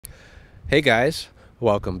Hey guys,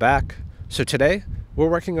 welcome back. So today we're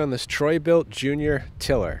working on this Troy-Bilt Junior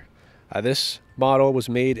tiller. This model was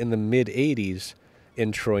made in the mid-80s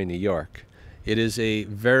in Troy, New York. It is a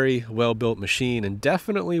very well-built machine and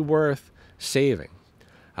definitely worth saving.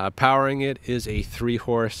 Powering it is a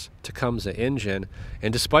 3-horse Tecumseh engine,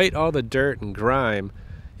 and despite all the dirt and grime,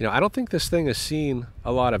 I don't think this thing has seen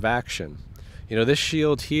a lot of action. This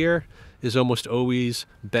shield here is almost always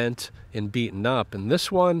bent and beaten up, and this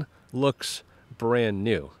one looks brand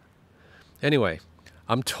new. Anyway,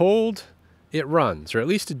 I'm told it runs, or at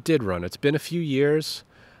least it did run. It's been a few years.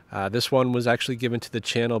 This one was actually given to the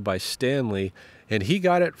channel by Stanley, and he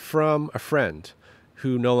got it from a friend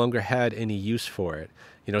who no longer had any use for it.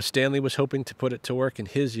 Stanley was hoping to put it to work in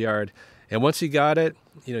his yard, and once he got it,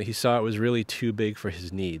 he saw it was really too big for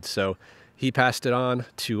his needs. So he passed it on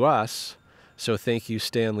to us, so thank you,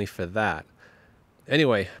 Stanley, for that.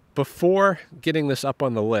 Anyway, before getting this up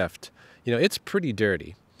on the lift, it's pretty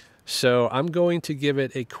dirty. So I'm going to give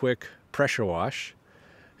it a quick pressure wash,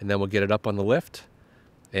 and then we'll get it up on the lift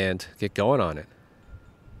and get going on it.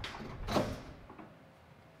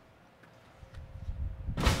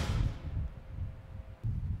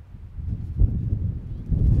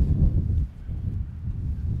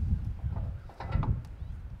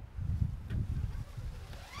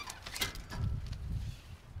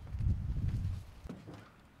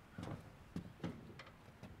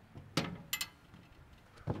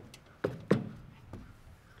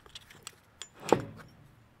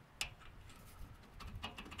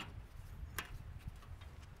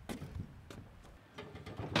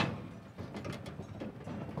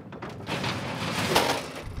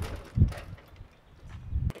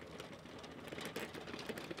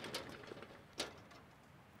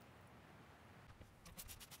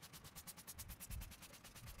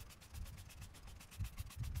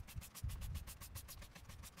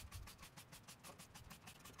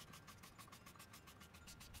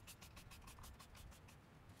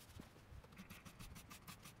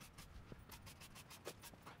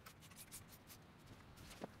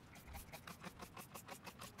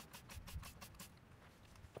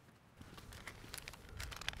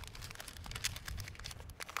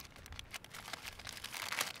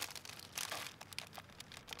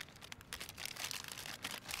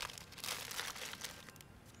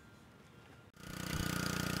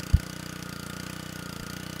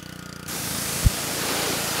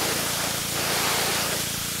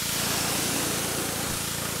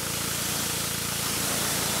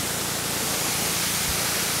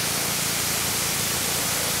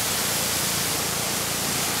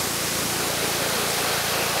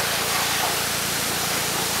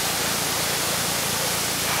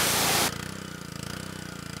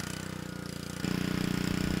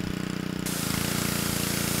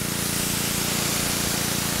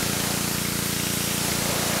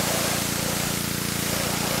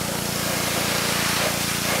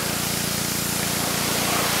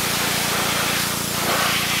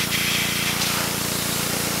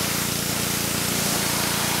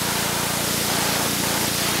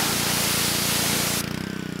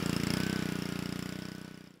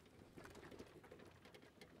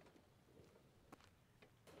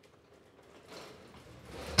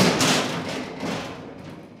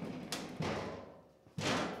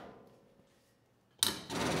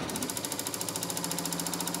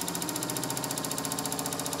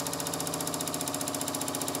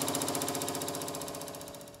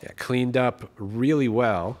 Cleaned up really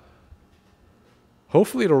well.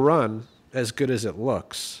 Hopefully it'll run as good as it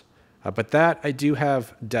looks, but that I do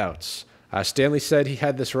have doubts. Stanley said he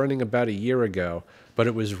had this running about a year ago, but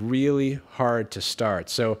it was really hard to start.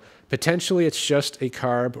 So potentially it's just a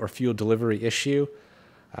carb or fuel delivery issue,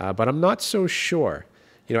 but I'm not so sure.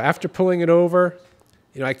 After pulling it over,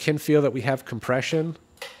 I can feel that we have compression,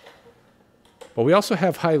 but we also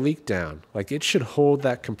have high leak down. Like, it should hold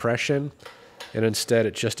that compression, and instead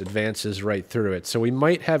it just advances right through it. So we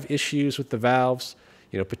might have issues with the valves,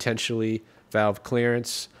 potentially valve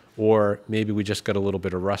clearance, or maybe we just got a little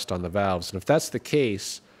bit of rust on the valves. And if that's the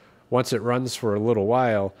case, once it runs for a little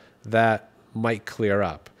while, that might clear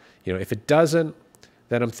up. If it doesn't,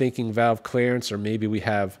 then I'm thinking valve clearance, or maybe we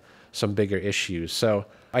have some bigger issues. So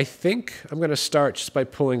I think I'm going to start just by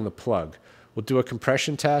pulling the plug. We'll do a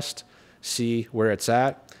compression test, see where it's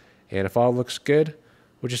at, and if all looks good,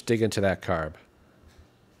 we'll just dig into that carb.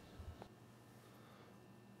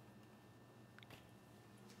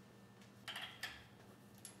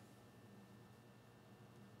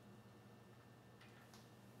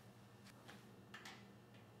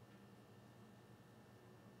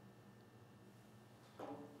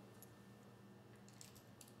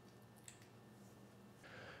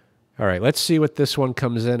 All right, let's see what this one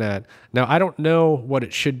comes in at. Now, I don't know what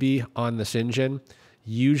it should be on this engine.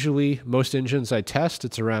 Usually, most engines I test,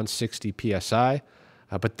 it's around 60 PSI,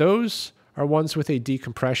 but those are ones with a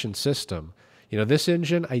decompression system. You know, this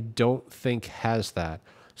engine, I don't think has that.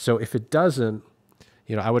 So if it doesn't,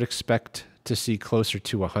 you know, I would expect to see closer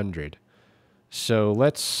to 100. So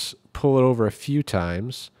let's pull it over a few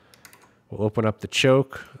times. We'll open up the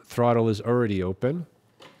choke. Throttle is already open.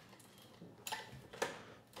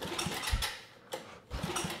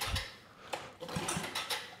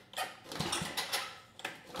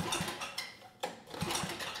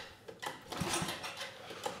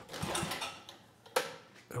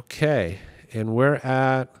 Okay, and we're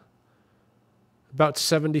at about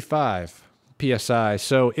 75 PSI,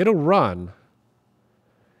 so it'll run.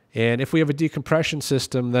 And if we have a decompression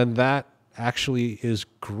system, then that actually is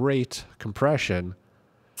great compression.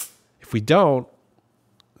 If we don't,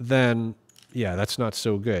 then yeah, that's not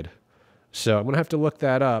so good. So I'm gonna have to look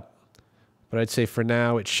that up, but I'd say for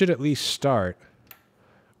now, it should at least start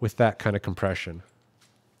with that kind of compression.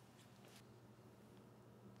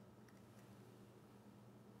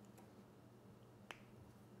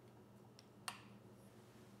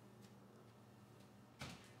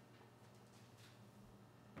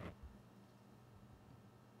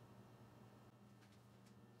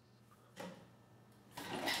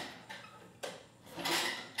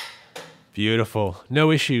 Beautiful. No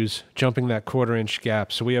issues jumping that 1/4 inch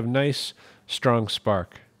gap. So we have nice, strong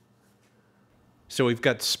spark. So we've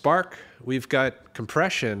got spark, we've got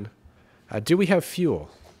compression. Do we have fuel?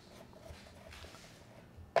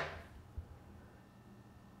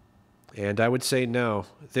 And I would say no.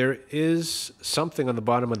 There is something on the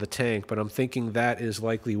bottom of the tank, but I'm thinking that is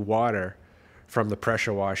likely water from the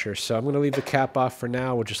pressure washer. So I'm going to leave the cap off for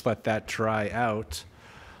now. We'll just let that dry out.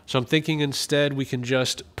 So I'm thinking instead we can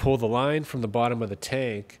just pull the line from the bottom of the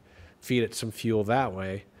tank, feed it some fuel that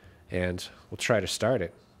way, and we'll try to start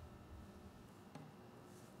it.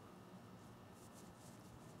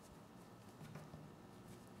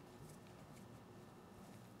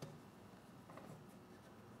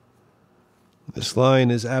 This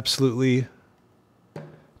line is absolutely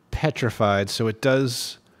petrified, so it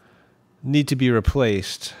does need to be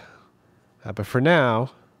replaced. But for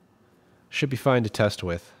now, should be fine to test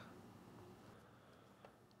with.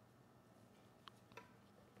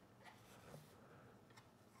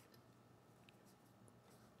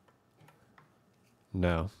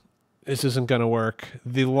 No, this isn't going to work.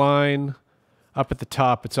 The line up at the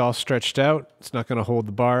top, it's all stretched out. It's not going to hold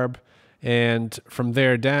the barb. And from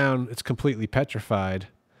there down, it's completely petrified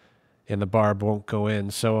and the barb won't go in.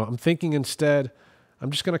 So I'm thinking instead,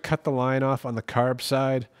 I'm just going to cut the line off on the carb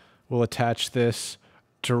side. We'll attach this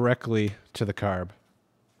directly to the carb.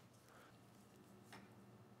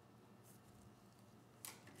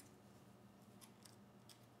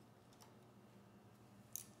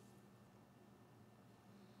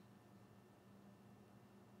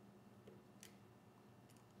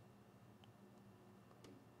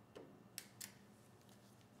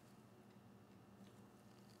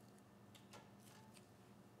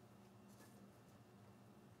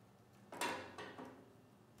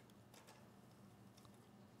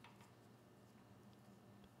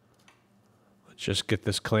 Just get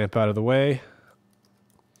this clamp out of the way.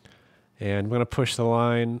 And I'm going to push the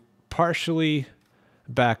line partially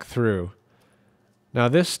back through. Now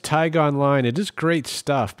this Tygon line, it is great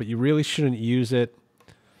stuff, but you really shouldn't use it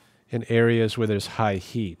in areas where there's high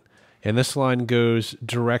heat. And this line goes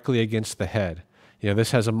directly against the head. You know, this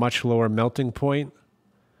has a much lower melting point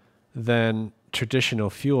than traditional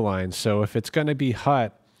fuel lines. So if it's going to be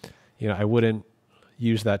hot, you know, I wouldn't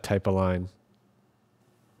use that type of line.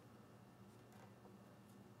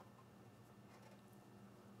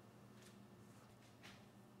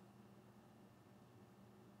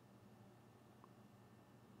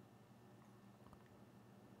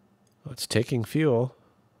 It's taking fuel.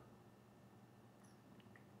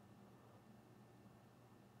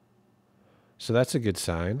 So that's a good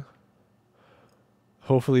sign.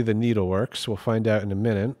 Hopefully the needle works. We'll find out in a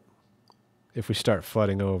minute if we start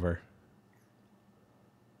flooding over.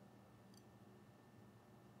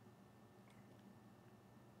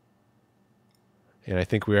 And I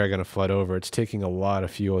think we are going to flood over. It's taking a lot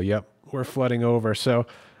of fuel. Yep, we're flooding over. So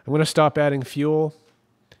I'm going to stop adding fuel.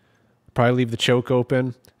 Probably leave the choke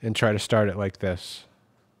open and try to start it like this.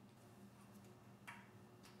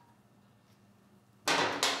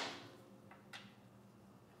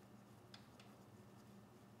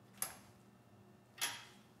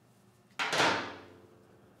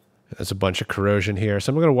 There's a bunch of corrosion here.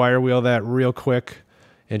 So I'm going to wire wheel that real quick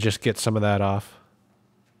and just get some of that off.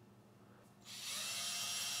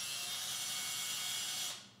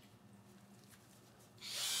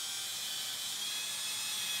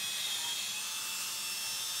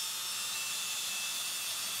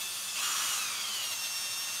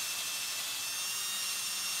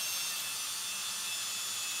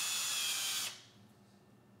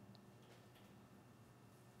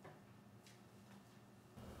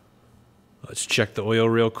 Let's check the oil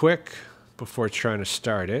real quick before trying to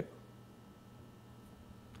start it.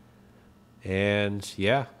 And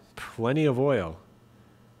yeah, plenty of oil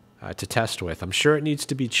to test with. I'm sure it needs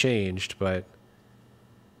to be changed, but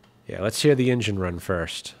yeah, let's hear the engine run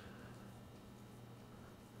first.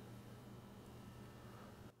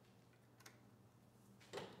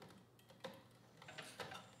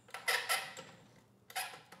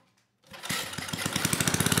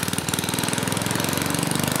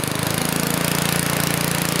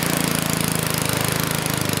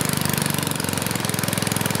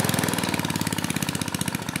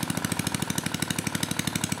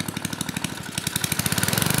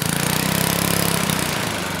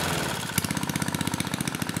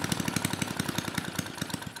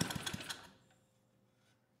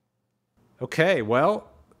 Okay, well,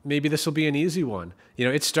 maybe this will be an easy one. You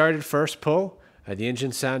know, it started first pull, the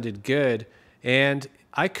engine sounded good, and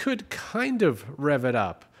I could kind of rev it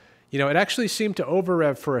up. You know, it actually seemed to over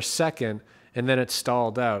rev for a second, and then it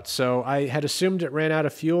stalled out. So I had assumed it ran out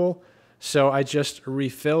of fuel, so I just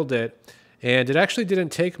refilled it, and it actually didn't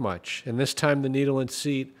take much. And this time the needle and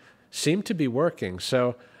seat seemed to be working.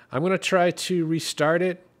 So I'm going to try to restart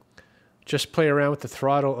it, just play around with the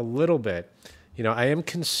throttle a little bit. You know, I am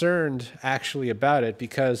concerned actually about it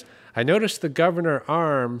because I noticed the governor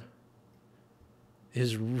arm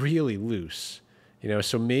is really loose. You know,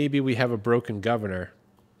 so maybe we have a broken governor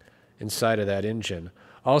inside of that engine.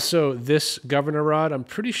 Also, this governor rod, I'm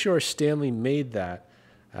pretty sure Stanley made that.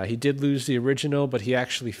 He did lose the original, but he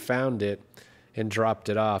actually found it and dropped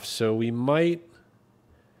it off. So we might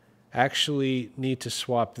actually need to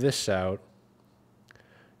swap this out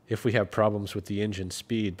if we have problems with the engine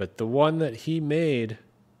speed. But the one that he made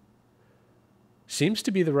seems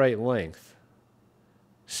to be the right length.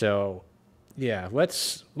 So yeah,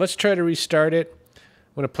 let's try to restart it.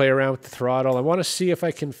 I'm going to play around with the throttle. I want to see if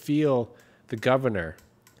I can feel the governor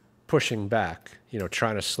pushing back, you know,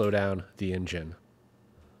 trying to slow down the engine.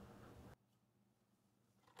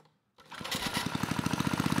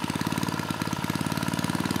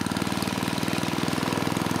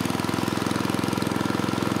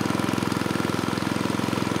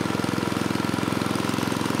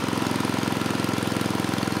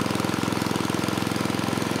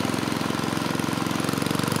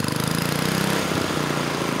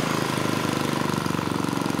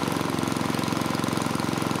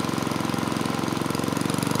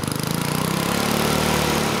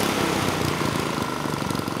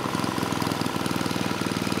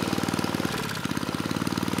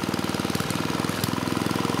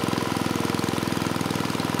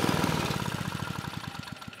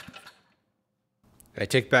 I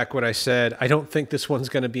take back what I said. I don't think this one's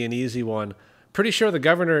going to be an easy one. Pretty sure the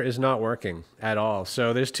governor is not working at all.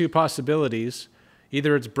 So there's two possibilities.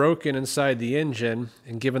 Either it's broken inside the engine,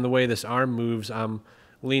 and given the way this arm moves, I'm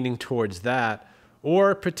leaning towards that.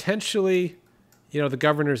 Or potentially, you know, the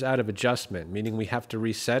governor's out of adjustment, meaning we have to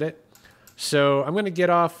reset it. So I'm going to get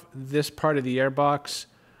off this part of the airbox.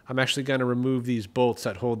 I'm actually going to remove these bolts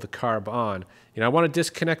that hold the carb on. You know, I want to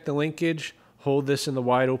disconnect the linkage, hold this in the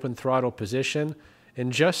wide open throttle position,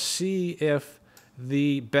 and just see if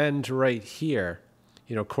the bend right here,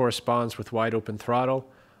 you know, corresponds with wide open throttle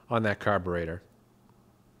on that carburetor.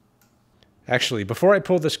 Actually, before I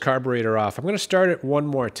pull this carburetor off, I'm going to start it one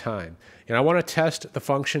more time. And I want to test the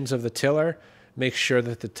functions of the tiller, make sure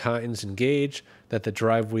that the tines engage, that the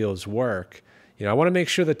drive wheels work. You know, I want to make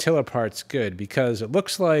sure the tiller part's good because it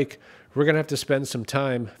looks like we're going to have to spend some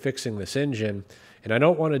time fixing this engine. And I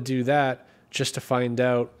don't want to do that just to find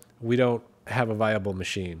out we don't have a viable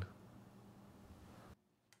machine.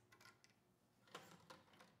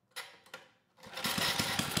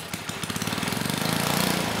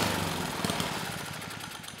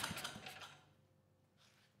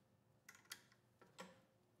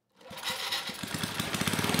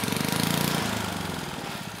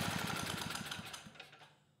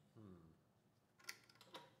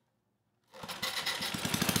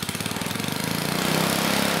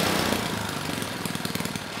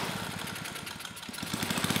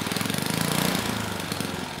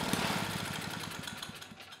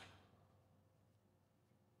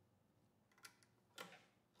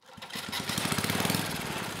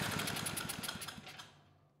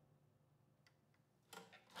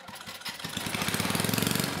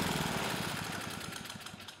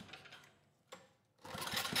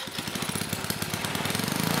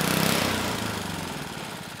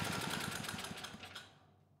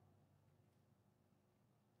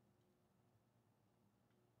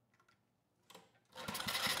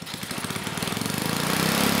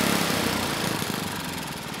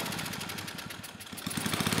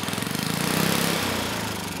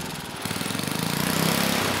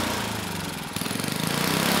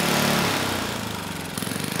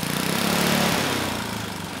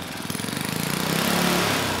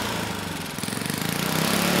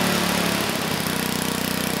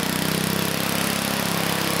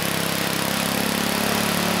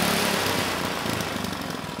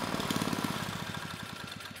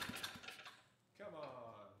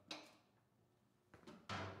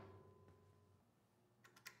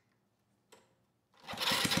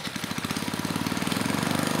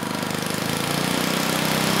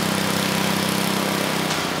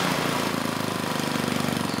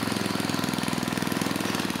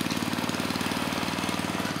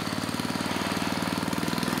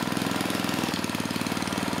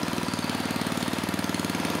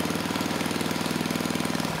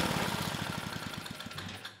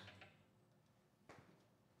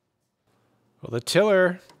 Well, the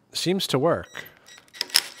tiller seems to work.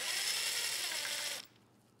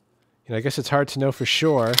 I guess it's hard to know for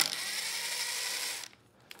sure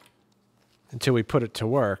until we put it to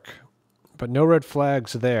work, but no red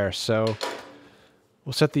flags there. So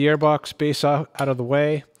we'll set the airbox base out of the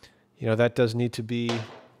way. That does need to be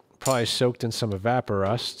probably soaked in some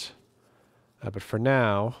Evapo-Rust. But for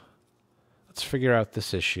now, let's figure out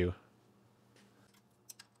this issue.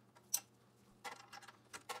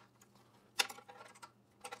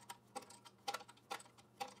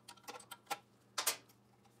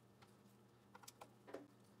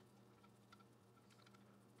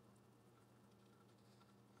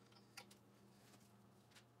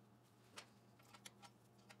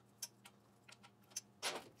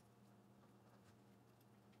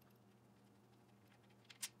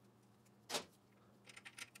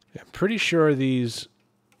 I'm pretty sure these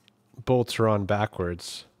bolts are on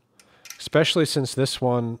backwards, especially since this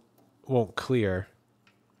one won't clear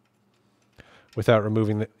without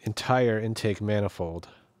removing the entire intake manifold.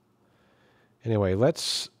 Anyway,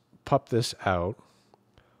 let's pop this out.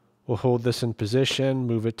 We'll hold this in position,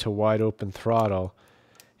 move it to wide open throttle,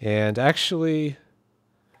 and actually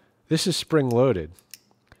this is spring loaded.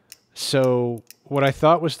 So what I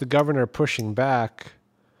thought was the governor pushing back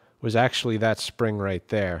was actually that spring right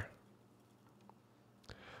there,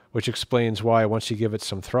 which explains why once you give it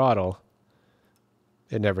some throttle,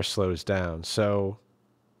 it never slows down. So,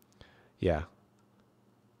 yeah.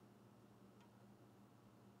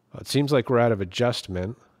 Well, it seems like we're out of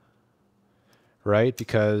adjustment, right?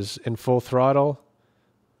 Because in full throttle,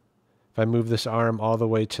 if I move this arm all the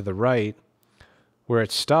way to the right, where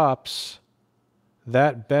it stops,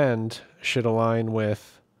 that bend should align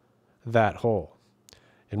with that hole.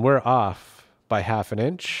 And we're off by 1/2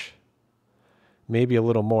 inch, maybe a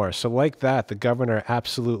little more. So like that, the governor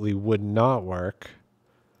absolutely would not work.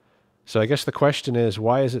 So I guess the question is,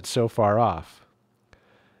 why is it so far off?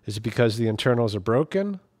 Is it because the internals are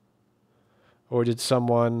broken? Or did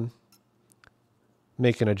someone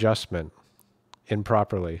make an adjustment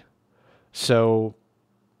improperly? So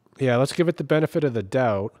yeah, let's give it the benefit of the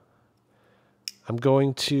doubt. I'm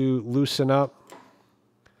going to loosen up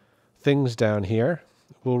things down here.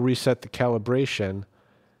 We'll reset the calibration, and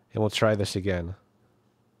we'll try this again.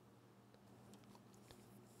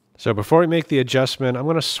 So before we make the adjustment, I'm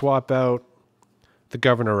going to swap out the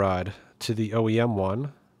governor rod to the OEM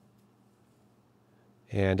one.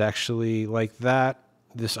 And actually, like that,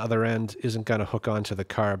 this other end isn't going to hook onto the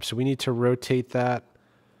carb. So we need to rotate that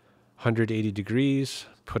 180 degrees,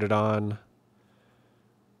 put it on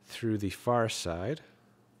through the far side,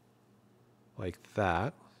 like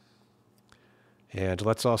that. And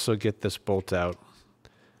let's also get this bolt out.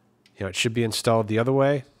 It should be installed the other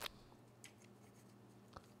way.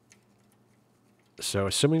 So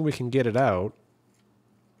assuming we can get it out,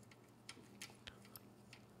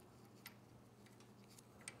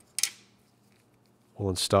 we'll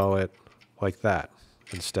install it like that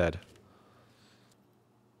instead.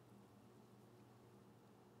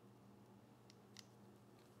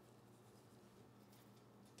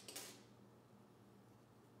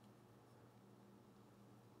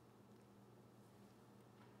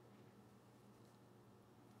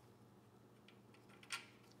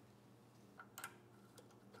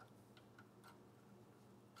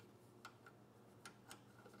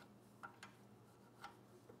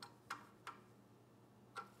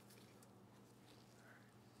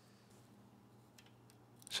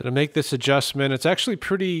 So to make this adjustment, it's actually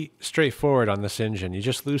pretty straightforward on this engine. You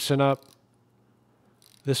just loosen up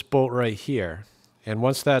this bolt right here. And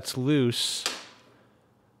once that's loose,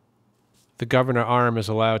 the governor arm is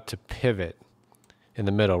allowed to pivot in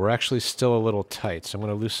the middle. We're actually still a little tight, so I'm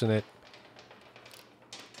going to loosen it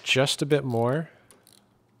just a bit more.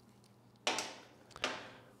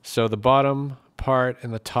 So the bottom part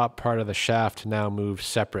and the top part of the shaft now move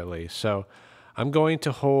separately. So I'm going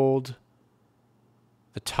to hold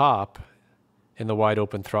the top in the wide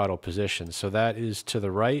open throttle position. So that is to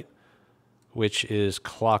the right, which is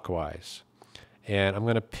clockwise. And I'm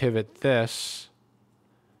going to pivot this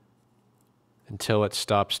until it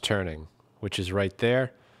stops turning, which is right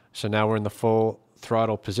there. So now we're in the full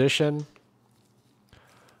throttle position.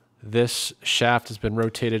 This shaft has been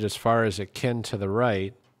rotated as far as it can to the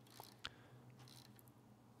right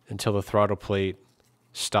until the throttle plate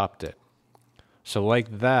stopped it. So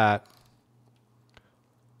like that,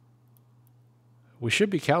 we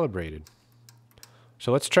should be calibrated.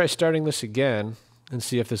 So let's try starting this again and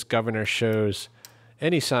see if this governor shows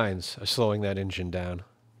any signs of slowing that engine down.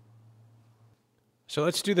 So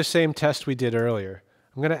let's do the same test we did earlier.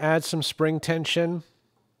 I'm going to add some spring tension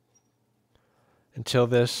until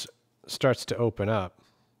this starts to open up.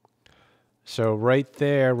 So right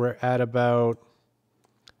there, we're at about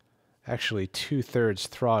actually 2/3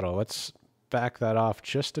 throttle. Let's back that off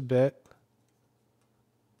just a bit.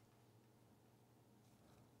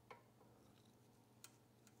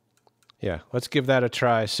 Yeah, let's give that a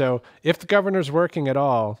try. So if the governor's working at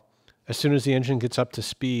all, as soon as the engine gets up to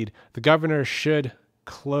speed, the governor should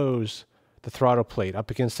close the throttle plate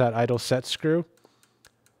up against that idle set screw.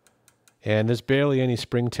 And there's barely any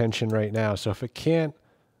spring tension right now. So if it can't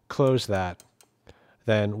close that,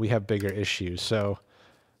 then we have bigger issues. So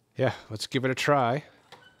yeah, let's give it a try.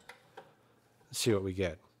 Let's see what we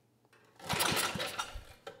get.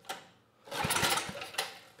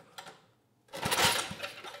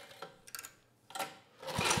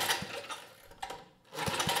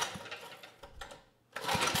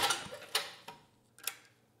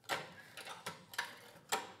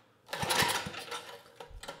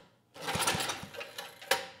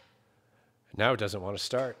 Now it doesn't want to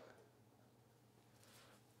start.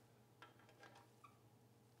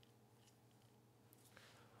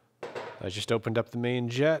 I just opened up the main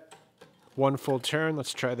jet. One full turn.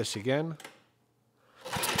 Let's try this again.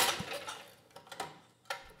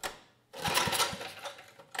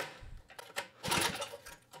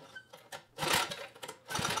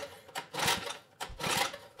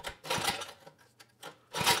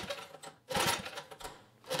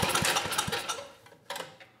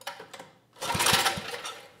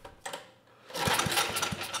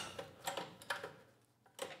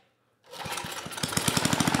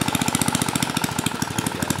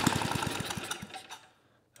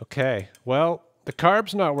 Okay, well, the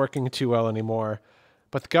carb's not working too well anymore,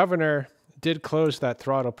 but the governor did close that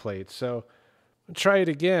throttle plate. So I'll try it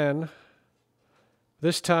again.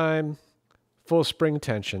 This time, full spring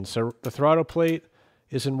tension. So the throttle plate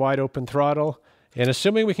is in wide open throttle. And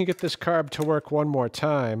assuming we can get this carb to work one more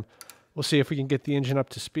time, we'll see if we can get the engine up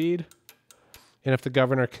to speed and if the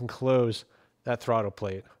governor can close that throttle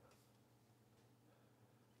plate.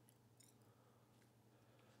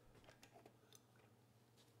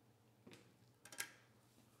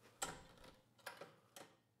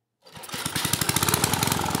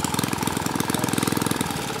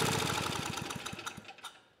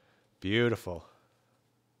 Beautiful.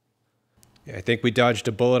 Yeah, I think we dodged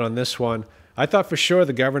a bullet on this one. I thought for sure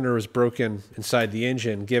the governor was broken inside the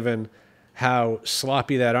engine, given how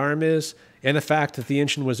sloppy that arm is and the fact that the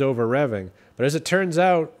engine was over revving. But as it turns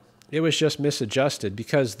out, it was just misadjusted,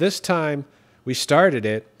 because this time we started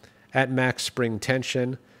it at max spring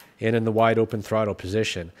tension and in the wide open throttle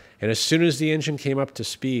position. And as soon as the engine came up to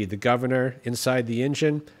speed, the governor inside the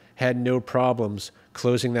engine had no problems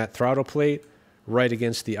closing that throttle plate right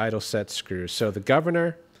against the idle set screw. So the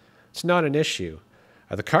governor, it's not an issue.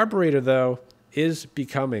 The carburetor, though, is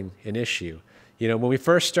becoming an issue. You know, when we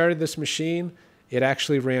first started this machine, it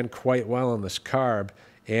actually ran quite well on this carb,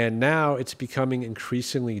 and now it's becoming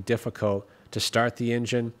increasingly difficult to start the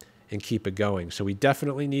engine and keep it going. So we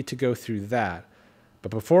definitely need to go through that. But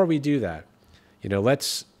before we do that, you know,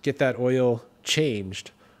 let's get that oil changed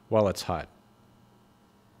while it's hot.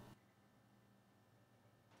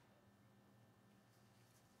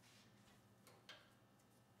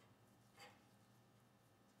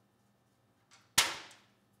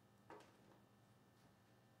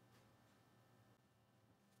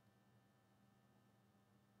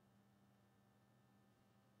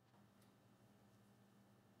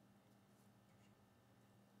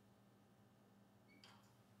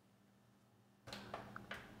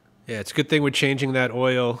 Yeah, it's a good thing we're changing that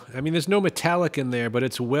oil. I mean, there's no metallic in there, but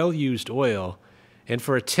it's well-used oil. And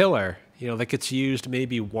for a tiller, you know, that gets used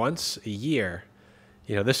maybe once a year,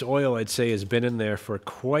 you know, this oil, I'd say, has been in there for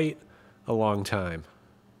quite a long time.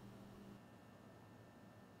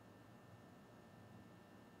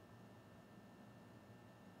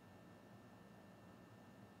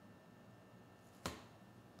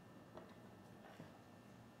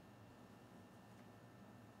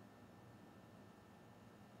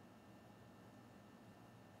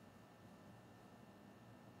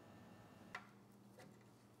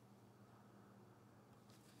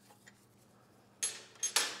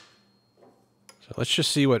 So let's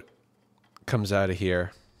just see what comes out of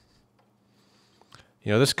here.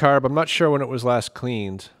 You know, this carb, I'm not sure when it was last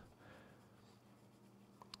cleaned.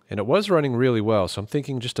 And it was running really well, so I'm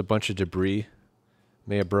thinking just a bunch of debris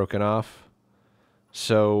may have broken off.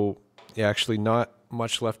 So, yeah, actually not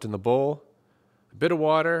much left in the bowl. A bit of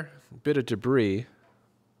water, a bit of debris.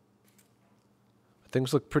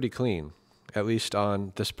 Things look pretty clean, at least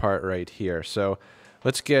on this part right here. So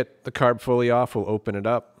let's get the carb fully off. We'll open it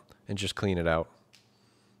up and just clean it out.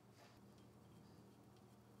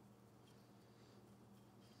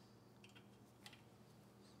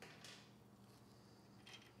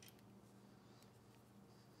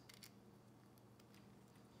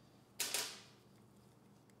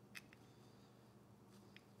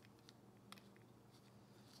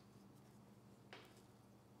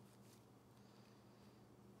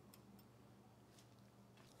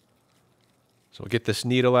 So we'll get this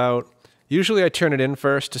needle out. Usually I turn it in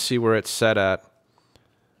first to see where it's set at,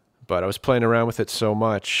 but I was playing around with it so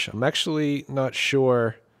much, I'm actually not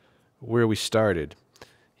sure where we started.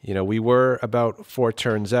 You know, we were about 4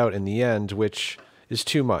 turns out in the end, which is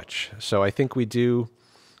too much. So I think we do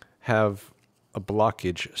have a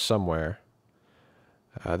blockage somewhere.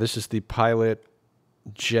 This is the pilot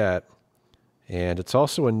jet, and it's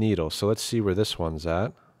also a needle. So let's see where this one's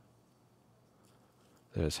at.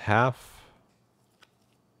 There's half,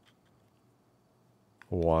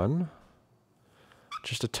 1,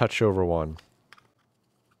 just a touch over 1.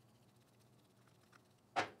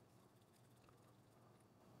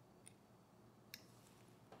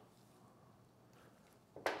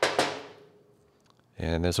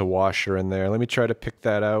 And there's a washer in there. Let me try to pick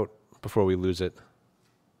that out before we lose it.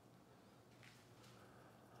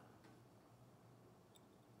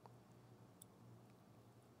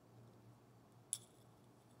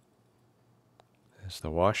 There's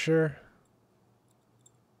the washer.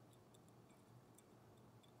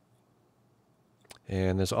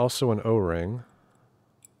 And there's also an O-ring.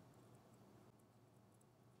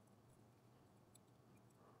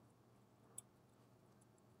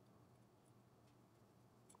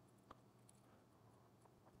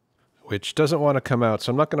 Which doesn't want to come out,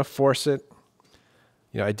 so I'm not going to force it.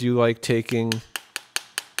 You know, I do like taking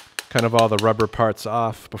kind of all the rubber parts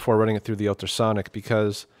off before running it through the ultrasonic,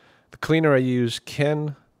 because the cleaner I use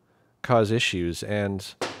can cause issues.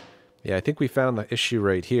 And yeah, I think we found the issue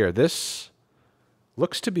right here. This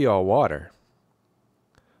looks to be all water.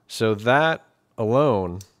 So that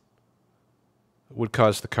alone would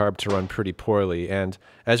cause the carb to run pretty poorly. And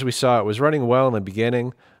as we saw, it was running well in the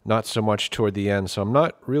beginning, not so much toward the end. So I'm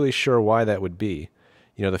not really sure why that would be.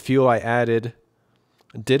 You know, the fuel I added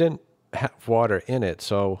didn't have water in it.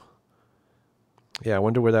 So yeah, I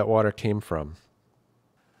wonder where that water came from.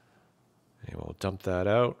 And we'll dump that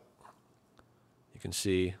out. You can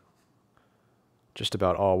see just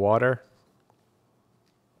about all water.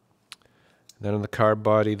 And then on the carb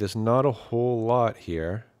body, there's not a whole lot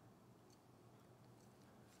here.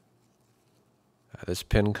 This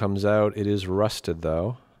pin comes out. It is rusted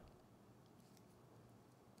though.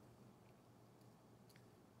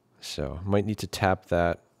 So might need to tap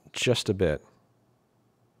that just a bit.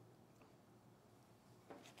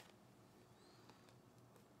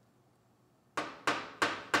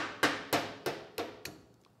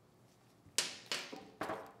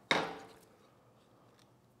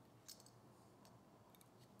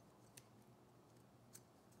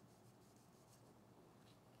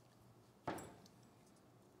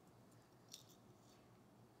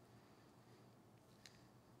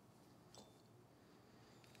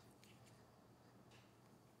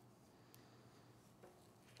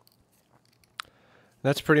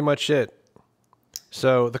 That's pretty much it.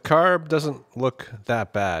 So the carb doesn't look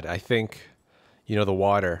that bad. I think, you know, the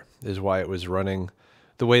water is why it was running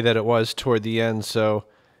the way that it was toward the end. So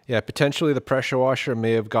yeah, potentially the pressure washer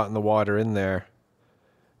may have gotten the water in there,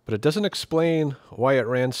 but it doesn't explain why it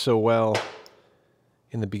ran so well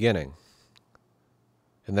in the beginning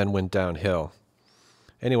and then went downhill.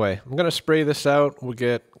 Anyway, I'm going to spray this out. We'll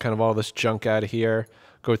get kind of all this junk out of here,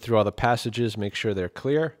 go through all the passages, make sure they're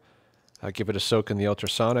clear. Give it a soak in the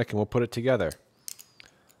ultrasonic, and we'll put it together.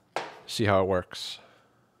 See how it works.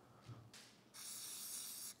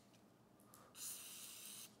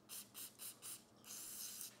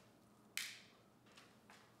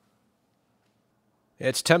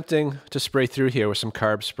 It's tempting to spray through here with some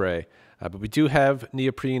carb spray, but we do have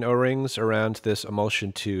neoprene O-rings around this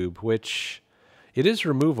emulsion tube, which it is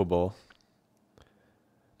removable.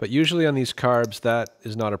 But usually on these carbs, that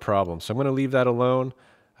is not a problem. So I'm going to leave that alone.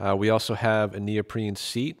 We also have a neoprene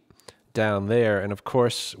seat down there, and of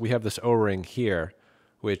course we have this O-ring here,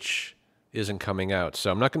 which isn't coming out. So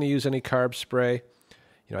I'm not going to use any carb spray.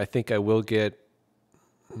 You know, I think I will get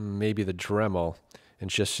maybe the Dremel and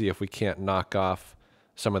just see if we can't knock off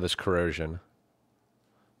some of this corrosion.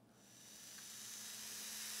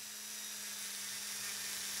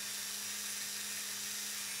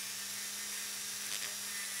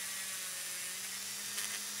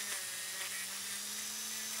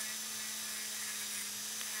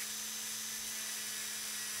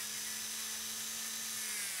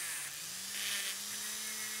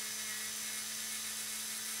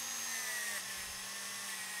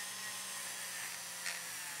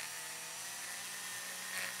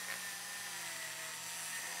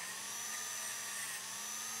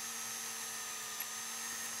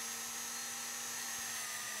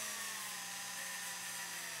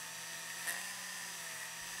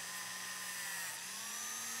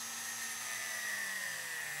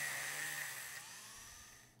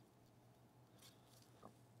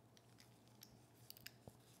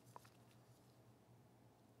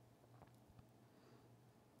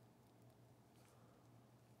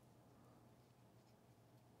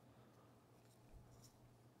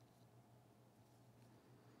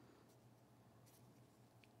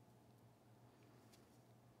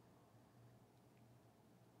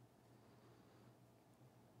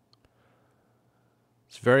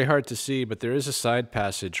 It's very hard to see, but there is a side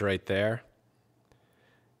passage right there.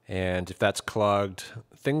 And if that's clogged,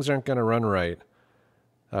 things aren't going to run right.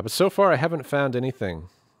 But so far, I haven't found anything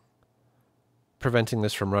preventing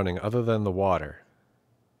this from running other than the water.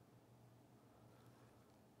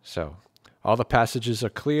 So, all the passages are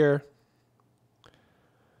clear.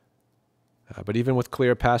 But even with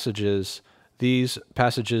clear passages, these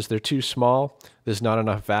passages, they're too small. There's not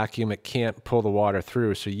enough vacuum. It can't pull the water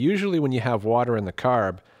through. So usually when you have water in the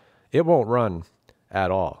carb, it won't run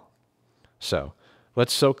at all. So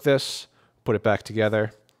let's soak this, put it back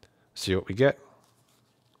together, see what we get.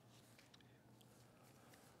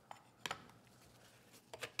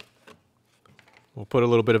 We'll put a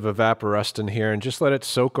little bit of Evapo-Rust in here and just let it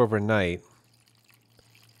soak overnight.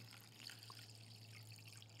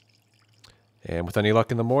 And with any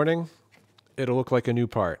luck in the morning, it'll look like a new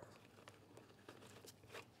part.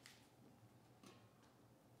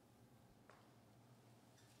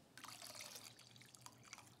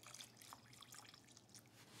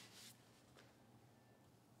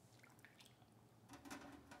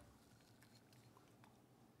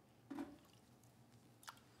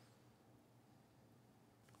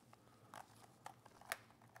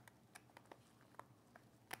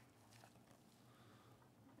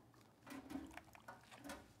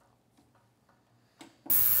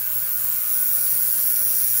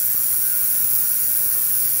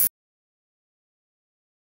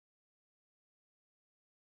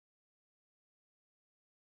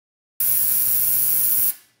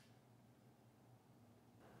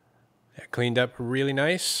 Cleaned up really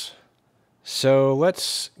nice. So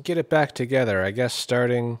let's get it back together, I guess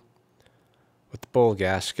starting with the bowl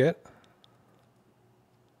gasket.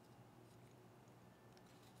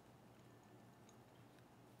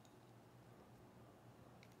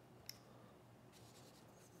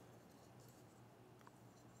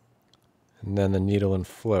 And then the needle and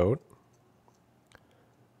float.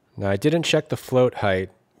 Now I didn't check the float height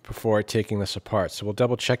before taking this apart, so we'll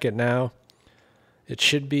double check it now. It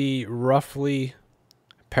should be roughly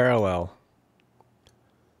parallel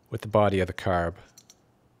with the body of the carb.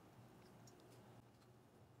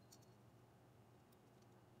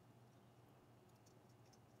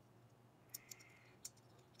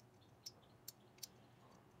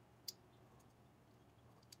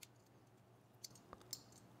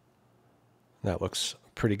 That looks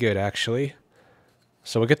pretty good, actually.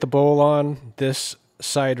 So we'll get the bowl on. This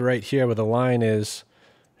side right here where the line is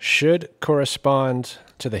should correspond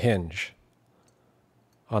to the hinge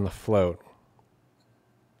on the float.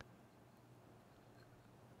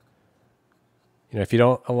 You know, if you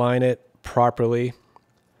don't align it properly,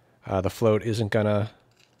 the float isn't gonna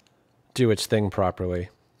do its thing properly.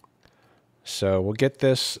 So we'll get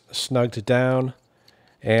this snugged down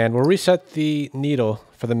and we'll reset the needle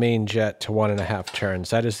for the main jet to 1.5 turns.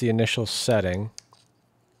 That is the initial setting.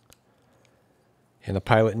 And the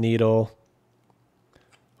pilot needle,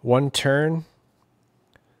 1 turn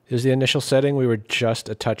is the initial setting. We were just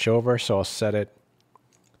a touch over, so I'll set it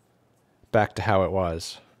back to how it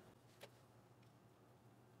was.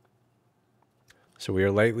 So we are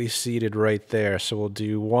lightly seated right there. So we'll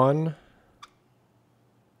do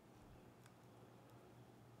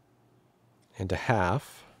 1.5.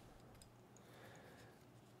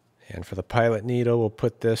 And for the pilot needle, we'll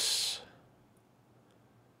put this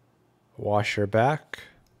washer back.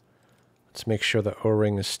 Let's make sure the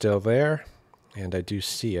O-ring is still there, and I do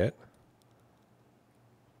see it.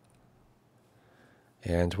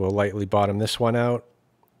 And we'll lightly bottom this one out,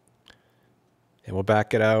 and we'll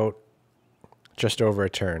back it out just over a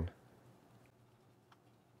turn.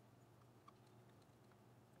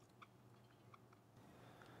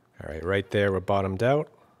 All right, right there we're bottomed out.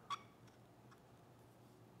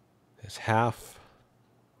 There's 1/2,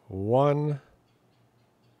 1.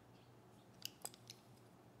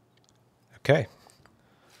 Okay,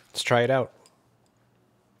 let's try it out.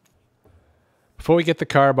 Before we get the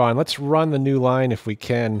carb on, let's run the new line if we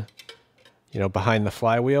can, you know, behind the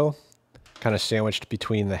flywheel, kind of sandwiched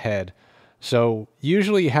between the head. So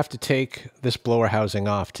usually you have to take this blower housing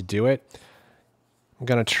off to do it. I'm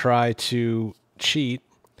going to try to cheat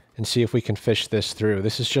and see if we can fish this through.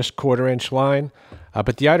 This is just 1/4-inch line,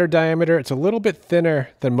 but the outer diameter, it's a little bit thinner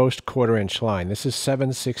than most 1/4-inch line. This is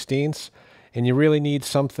 7/16, and you really need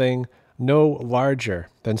something no larger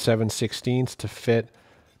than 7/16 to fit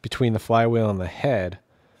between the flywheel and the head.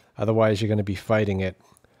 Otherwise, you're going to be fighting it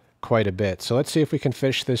quite a bit. So let's see if we can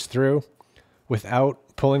fish this through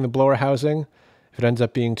without pulling the blower housing. If it ends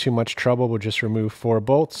up being too much trouble, we'll just remove 4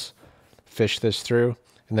 bolts, fish this through,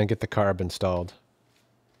 and then get the carb installed.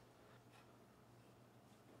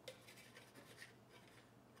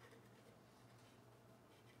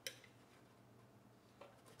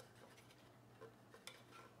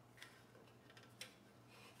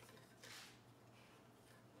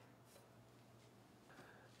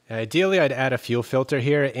 Ideally, I'd add a fuel filter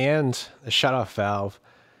here and a shutoff valve.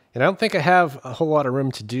 And I don't think I have a whole lot of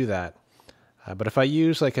room to do that. But if I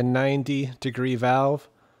use like a 90-degree valve,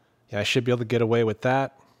 yeah, I should be able to get away with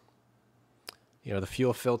that. You know, the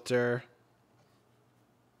fuel filter,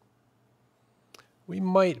 we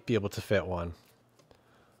might be able to fit one.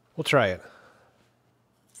 We'll try it.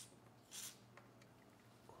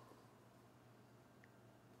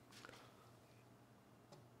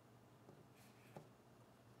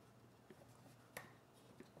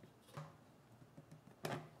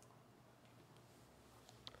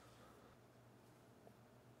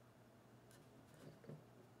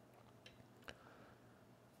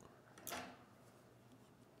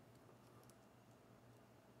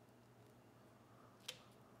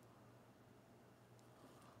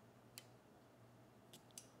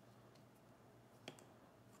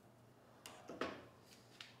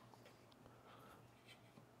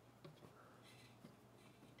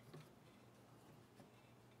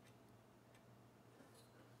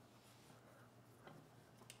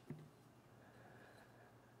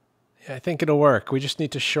 Yeah, I think it'll work. We just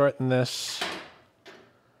need to shorten this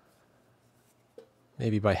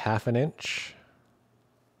maybe by 1/2 inch.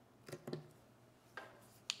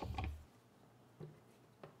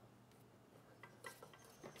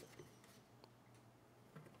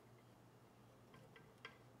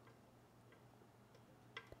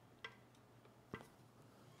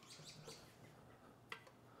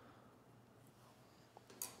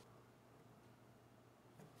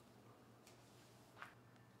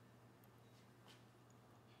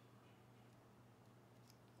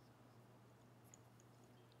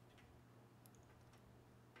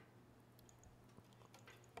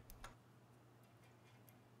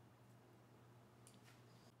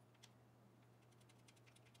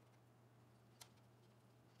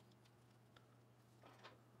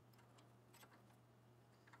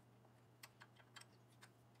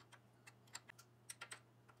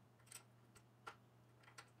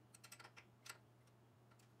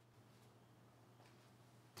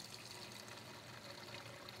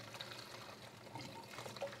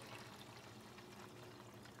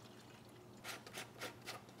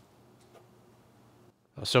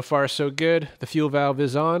 So far, so good. The fuel valve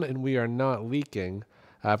is on and we are not leaking.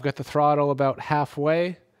 I've got the throttle about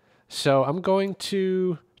halfway, so I'm going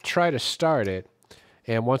to try to start it.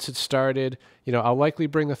 And once it's started, you know, I'll likely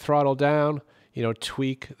bring the throttle down, you know,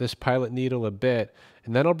 tweak this pilot needle a bit,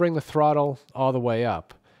 and then I'll bring the throttle all the way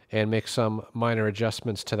up and make some minor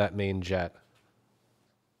adjustments to that main jet.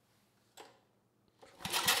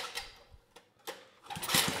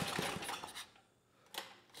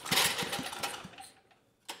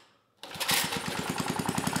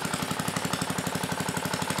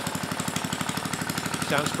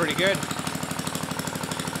 Sounds pretty good.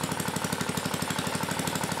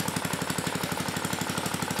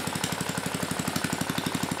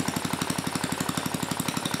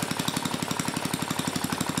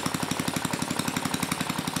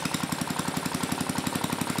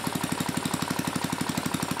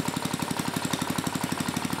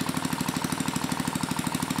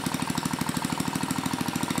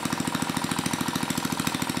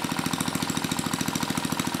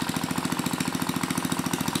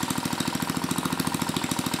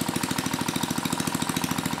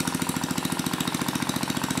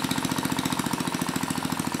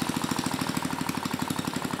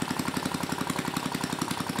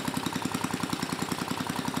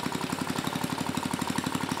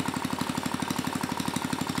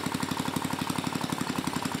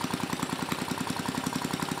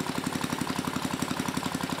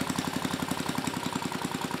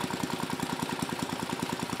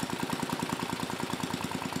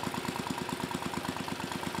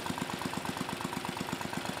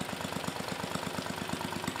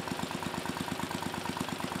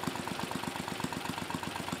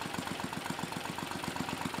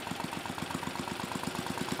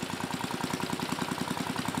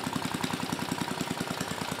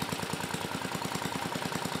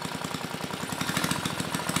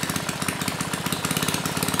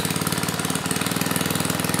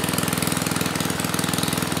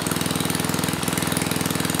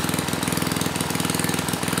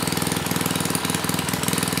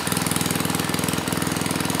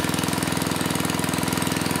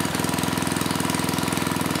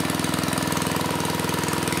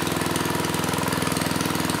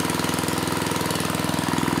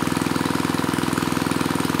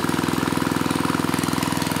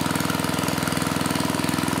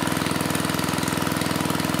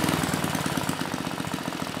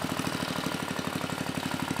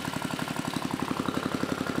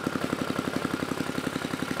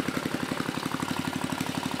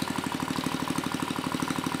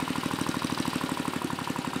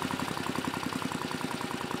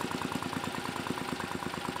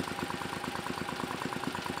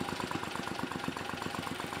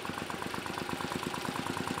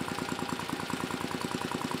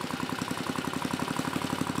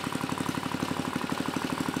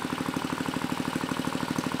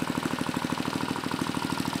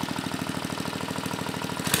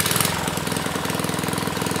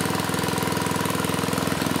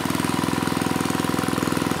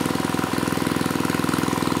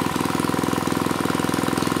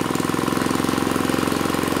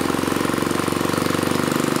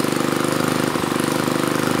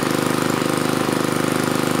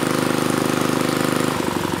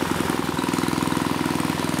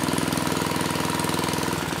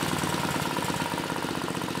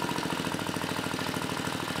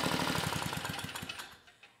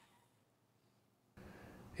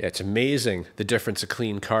 Yeah, it's amazing the difference a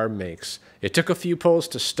clean carb makes. It took a few pulls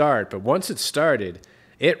to start, but once it started,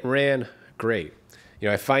 it ran great.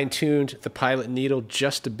 I fine-tuned the pilot needle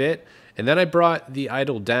just a bit, and then I brought the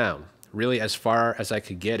idle down, really as far as I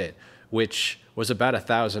could get it, which was about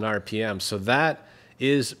 1,000 RPM. So that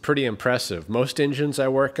is pretty impressive. Most engines I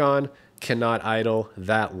work on cannot idle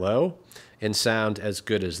that low and sound as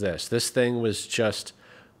good as this. This thing was just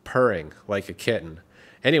purring like a kitten.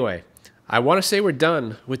 Anyway, I want to say we're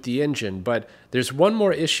done with the engine, but there's one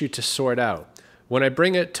more issue to sort out. When I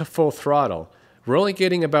bring it to full throttle, we're only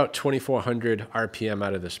getting about 2,400 RPM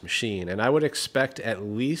out of this machine, and I would expect at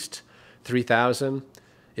least 3,000,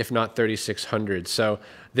 if not 3,600. So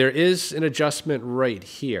there is an adjustment right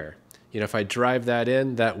here. If I drive that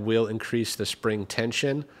in, that will increase the spring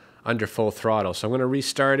tension under full throttle. So I'm going to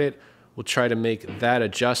restart it. We'll try to make that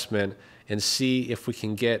adjustment and see if we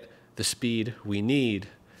can get the speed we need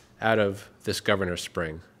out of this governor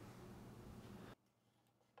spring.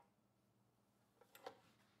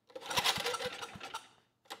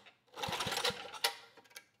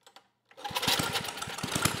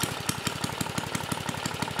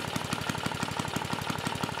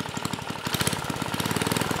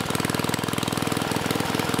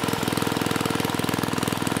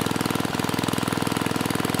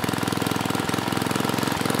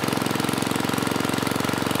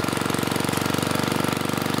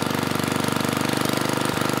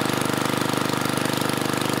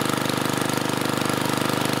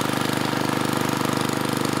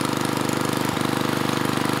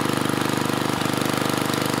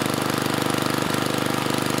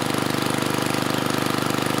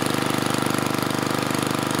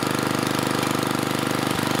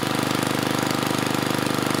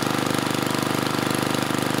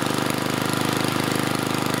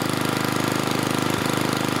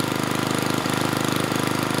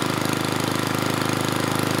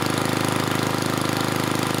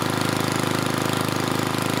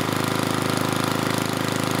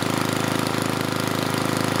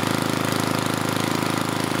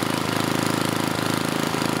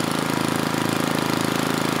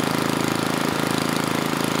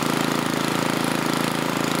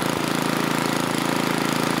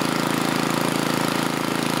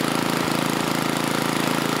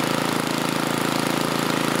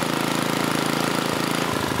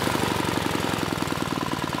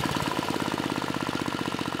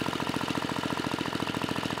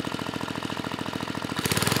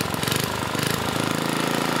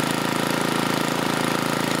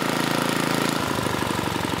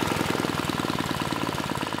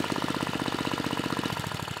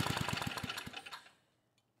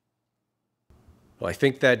 Well, I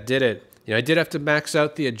think that did it. I did have to max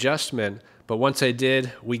out the adjustment, but once I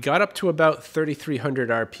did, we got up to about 3,300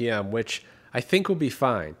 RPM, which I think will be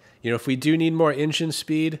fine. If we do need more engine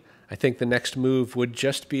speed, I think the next move would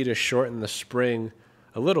just be to shorten the spring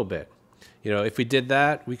a little bit. If we did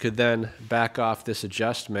that, we could then back off this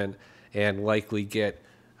adjustment and likely get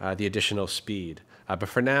the additional speed. But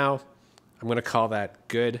for now, I'm going to call that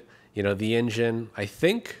good. The engine, I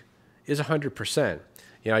think, is 100%.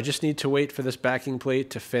 I just need to wait for this backing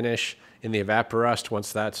plate to finish in the Evapo-Rust.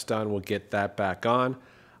 Once that's done, we'll get that back on.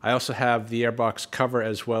 I also have the airbox cover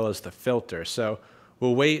as well as the filter. So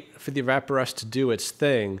we'll wait for the Evapo-Rust to do its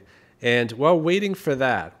thing. And while waiting for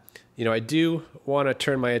that, I do want to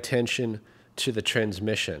turn my attention to the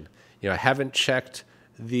transmission. I haven't checked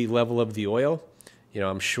the level of the oil.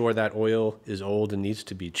 I'm sure that oil is old and needs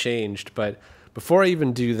to be changed. But before I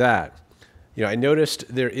even do that, I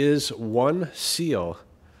noticed there is one seal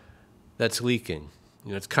that's leaking.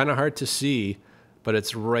 It's kind of hard to see, but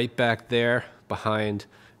it's right back there behind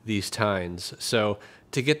these tines. So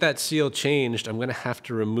to get that seal changed, I'm going to have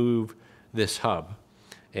to remove this hub.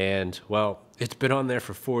 And, well, it's been on there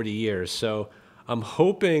for 40 years. So I'm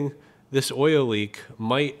hoping this oil leak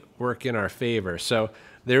might work in our favor. So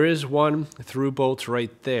there is one through bolt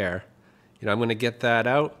right there. I'm going to get that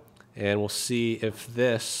out, and we'll see if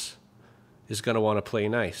this is going to want to play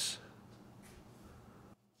nice.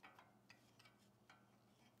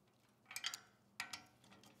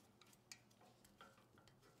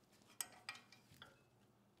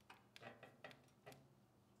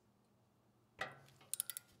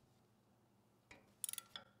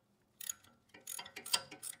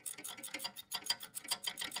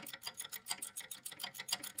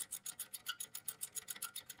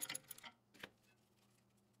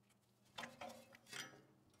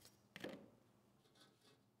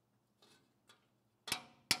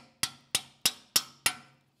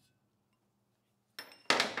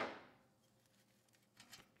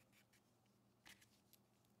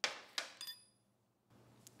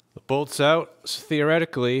 bolts out, so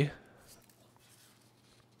theoretically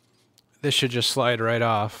this should just slide right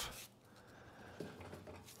off.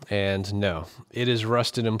 And no, it is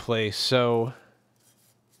rusted in place. So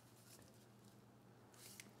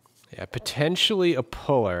yeah, potentially a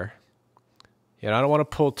puller. Yeah, I don't want to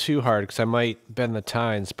pull too hard because I might bend the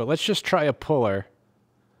tines, but let's just try a puller.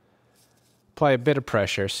 Apply a bit of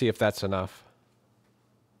pressure, see if that's enough.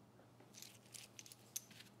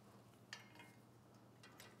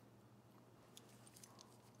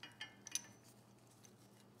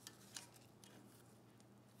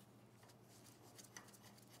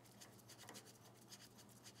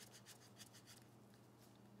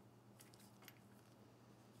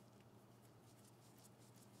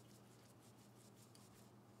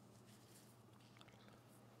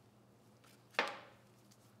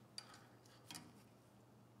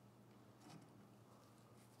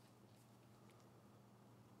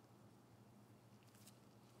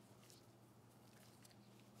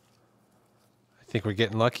 I think we're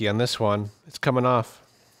getting lucky on this one. It's coming off.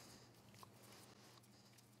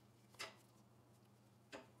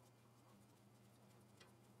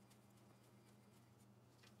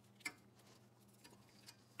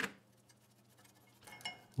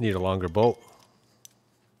 Need a longer bolt.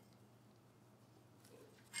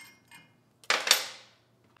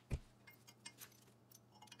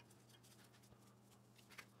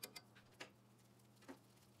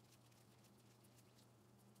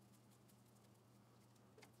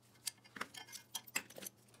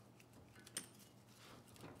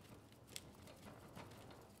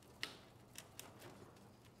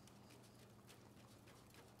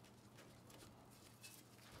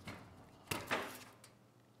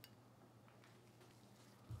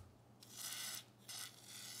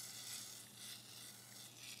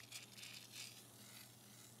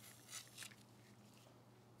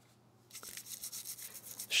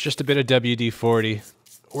 Just a bit of WD-40.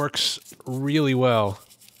 Works really well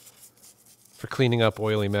for cleaning up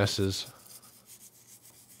oily messes.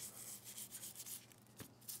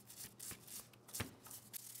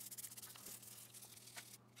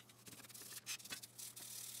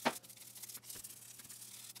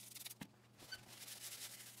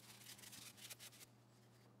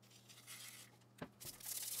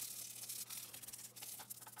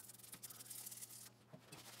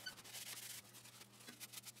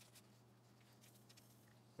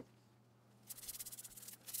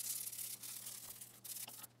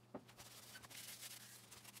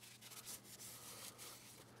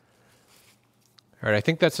 All right, I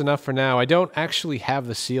think that's enough for now. I don't actually have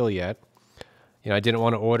the seal yet. I didn't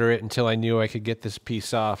want to order it until I knew I could get this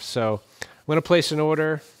piece off. So I'm going to place an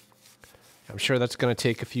order. I'm sure that's going to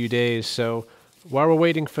take a few days. So while we're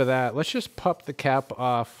waiting for that, let's just pop the cap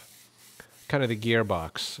off kind of the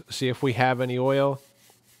gearbox. See if we have any oil.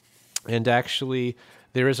 And actually,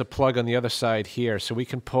 there is a plug on the other side here. So we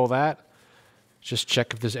can pull that. Just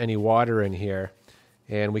check if there's any water in here.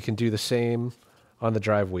 And we can do the same on the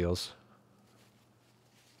drive wheels.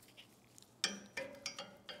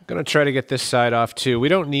 I'm going to try to get this side off too. We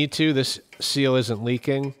don't need to. This seal isn't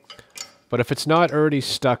leaking. But if it's not already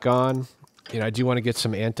stuck on, I do want to get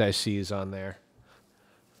some anti-seize on there.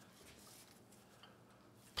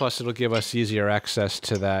 Plus, it'll give us easier access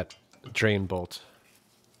to that drain bolt.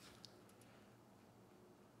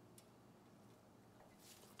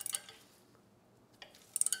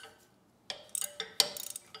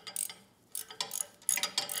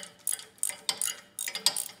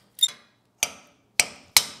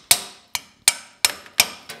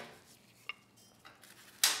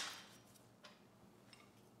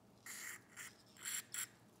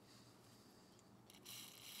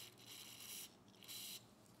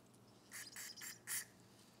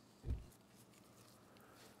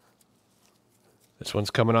 This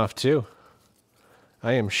one's coming off too.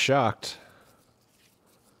 I am shocked.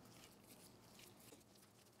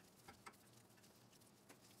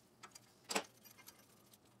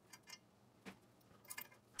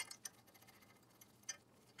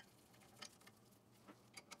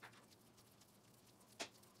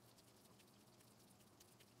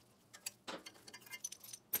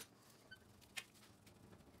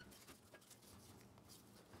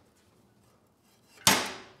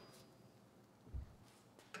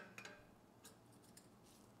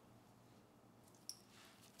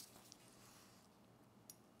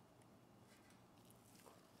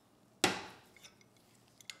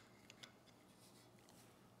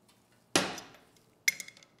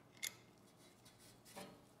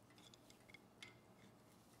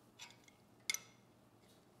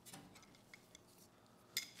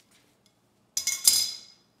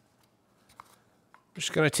 I'm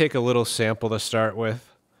just going to take a little sample to start with.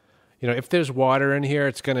 You know, if there's water in here,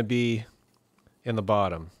 it's going to be in the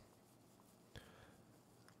bottom.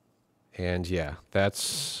 And yeah,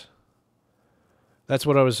 that's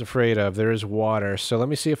what I was afraid of. There is water. So let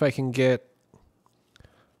me see if I can get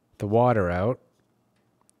the water out.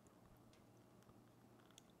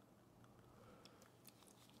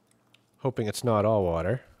 Hoping it's not all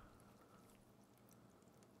water.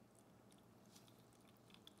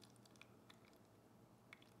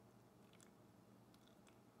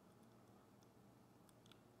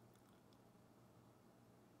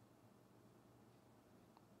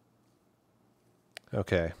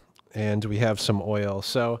 Okay, and we have some oil.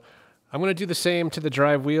 So I'm going to do the same to the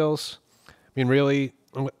drive wheels. I mean, really,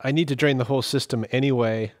 I need to drain the whole system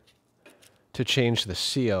anyway to change the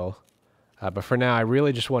seal. But for now, I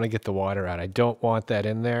really just want to get the water out. I don't want that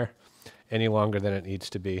in there any longer than it needs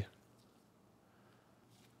to be.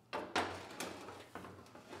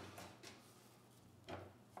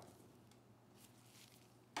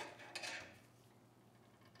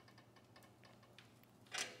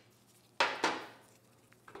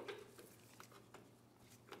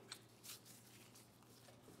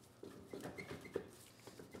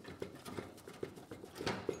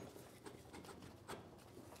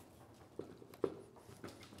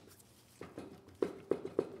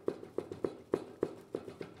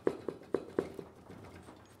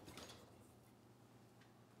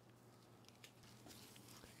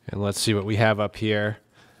 And let's see what we have up here.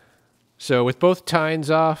 So with both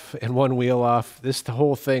tines off and one wheel off, the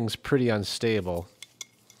whole thing's pretty unstable.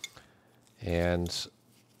 And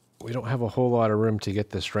we don't have a whole lot of room to get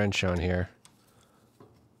this wrench on here.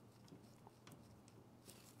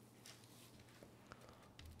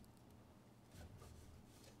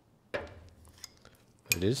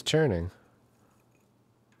 It is turning.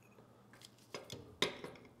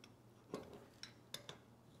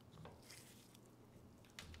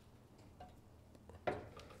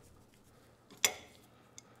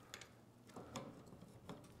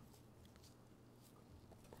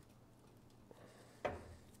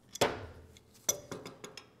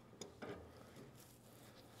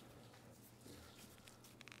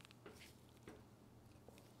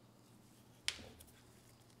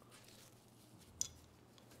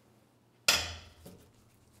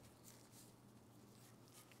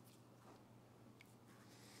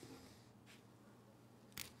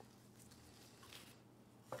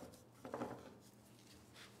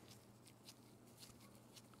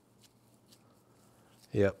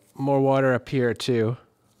 Yep, more water up here too.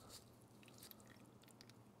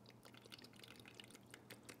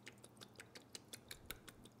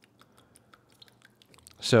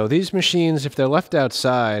 So these machines, if they're left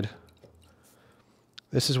outside,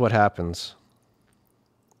 this is what happens.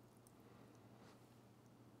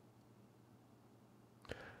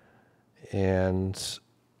 And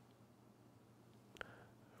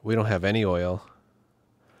we don't have any oil.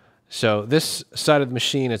 So this side of the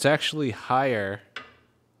machine, it's actually higher,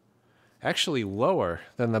 actually lower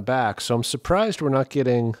than the back. So I'm surprised we're not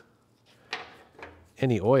getting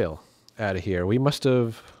any oil out of here. We must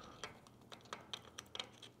have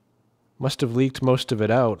leaked most of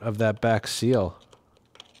it out of that back seal.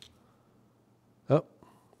 Oh,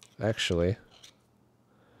 actually,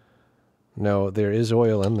 no, there is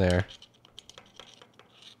oil in there.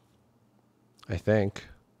 I think.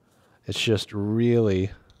 It's just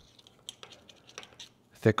really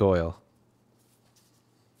thick oil.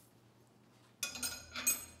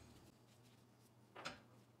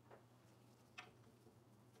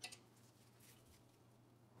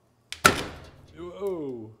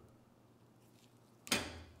 Whoa.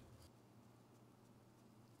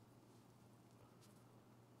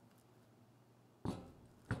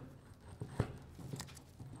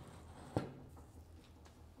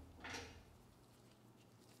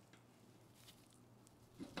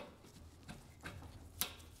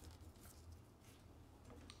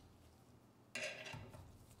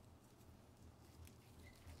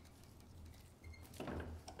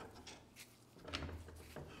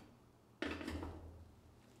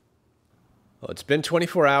 Well, it's been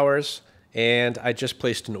 24 hours, and I just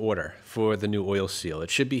placed an order for the new oil seal.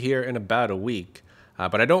 It should be here in about a week,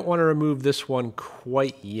 but I don't want to remove this one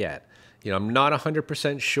quite yet. You know, I'm not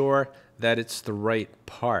 100% sure that it's the right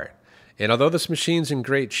part. And although this machine's in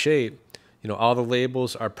great shape, you know, all the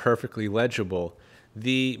labels are perfectly legible.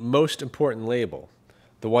 The most important label,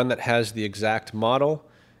 the one that has the exact model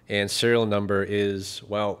and serial number, is,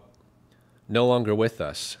 well, no longer with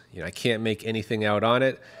us. You know, I can't make anything out on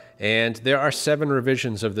it. And there are 7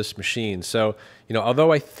 revisions of this machine. So, you know,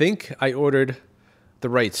 although I think I ordered the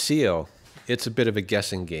right seal, it's a bit of a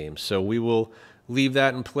guessing game. So we will leave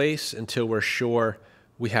that in place until we're sure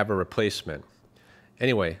we have a replacement.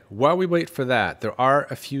 Anyway, while we wait for that, there are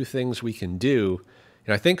a few things we can do.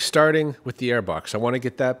 I think starting with the airbox, I want to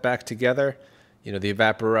get that back together. The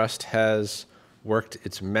Evapo-Rust has worked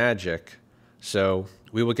its magic. So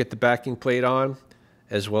we will get the backing plate on,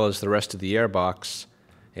 as well as the rest of the airbox,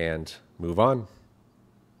 and move on.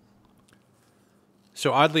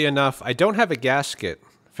 So oddly enough, I don't have a gasket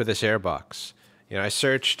for this airbox. I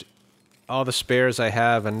searched all the spares I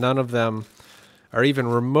have, and none of them are even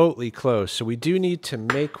remotely close. So we do need to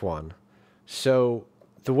make one. So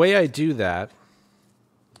the way I do that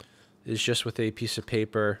is just with a piece of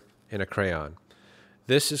paper and a crayon.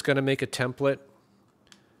 This is going to make a template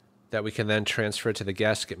that we can then transfer to the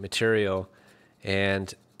gasket material,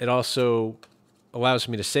 and it also allows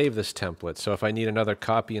me to save this template. So if I need another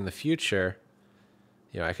copy in the future,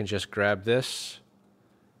 I can just grab this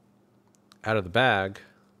out of the bag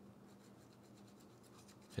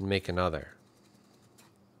and make another.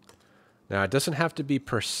 Now, it doesn't have to be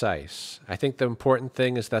precise. I think the important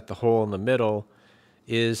thing is that the hole in the middle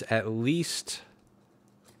is at least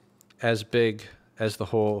as big as the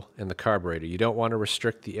hole in the carburetor. You don't want to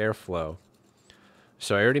restrict the airflow.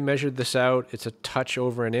 So I already measured this out. It's a touch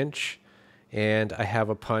over an inch, and I have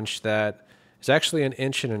a punch that is actually 1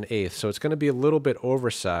 1/8 inches. So it's going to be a little bit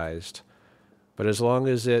oversized, but as long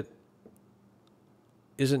as it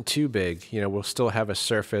isn't too big, we'll still have a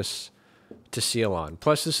surface to seal on.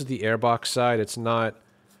 Plus, this is the airbox side. It's not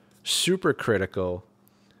super critical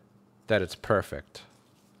that it's perfect.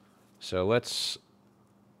 So let's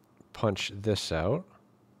punch this out.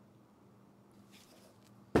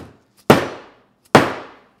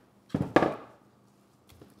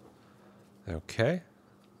 Okay.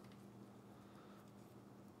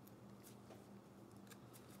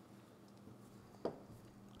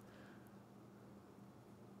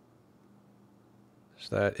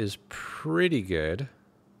 So that is pretty good.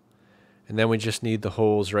 And then we just need the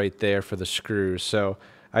holes right there for the screws. So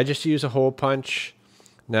I just use a hole punch.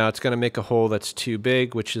 Now it's going to make a hole that's too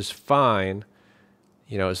big, which is fine,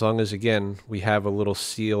 as long as, again, we have a little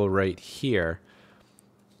seal right here.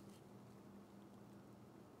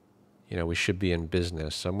 We should be in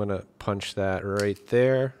business. So I'm going to punch that right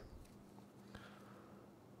there.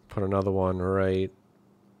 Put another one right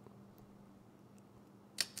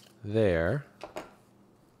there.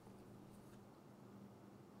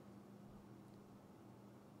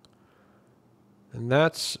 And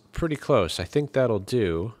that's pretty close. I think that'll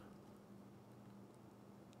do.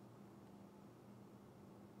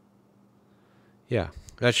 Yeah,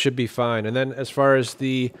 that should be fine. And then as far as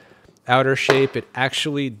the outer shape, it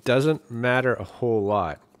actually doesn't matter a whole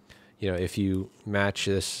lot, if you match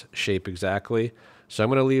this shape exactly. So I'm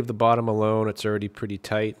going to leave the bottom alone. It's already pretty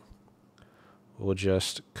tight. We'll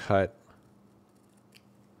just cut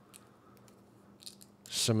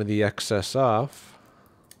some of the excess off.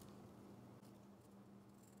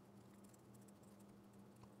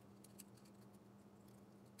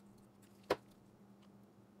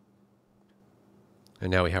 And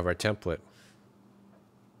now we have our template.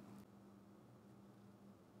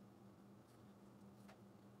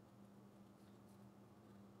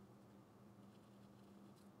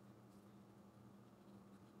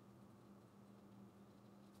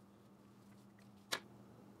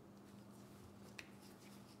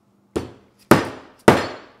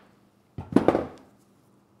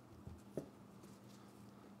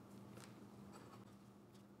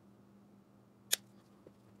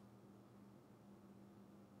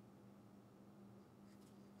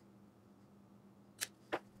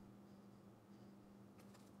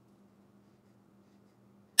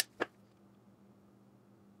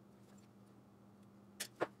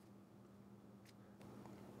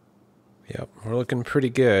 Yep, we're looking pretty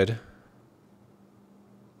good.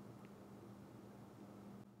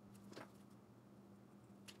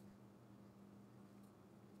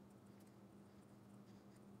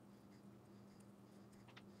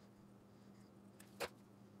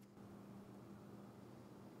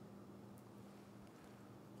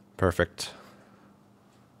 Perfect.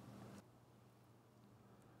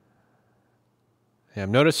 Yeah,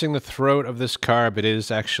 I'm noticing the throat of this carb, it is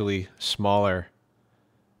actually smaller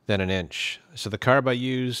than 1 inch. So the carb I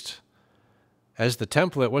used as the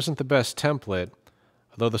template wasn't the best template,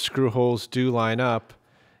 although the screw holes do line up,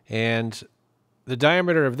 and the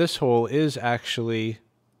diameter of this hole is actually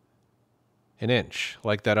 1 inch,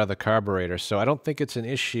 like that other carburetor. So I don't think it's an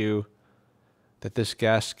issue that this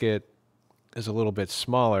gasket is a little bit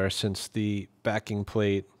smaller, since the backing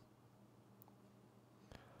plate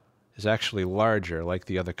is actually larger, like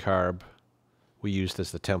the other carb we used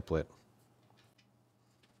as the template.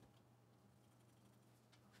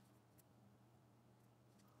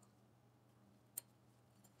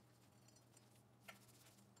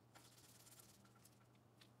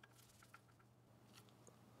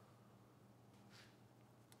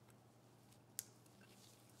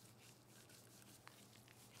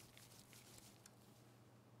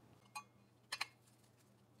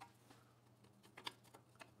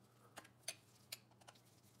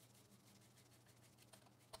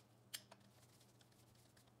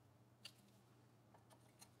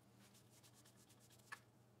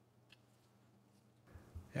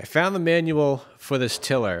 I found the manual for this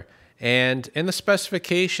tiller, and in the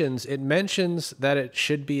specifications, it mentions that it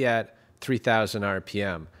should be at 3,000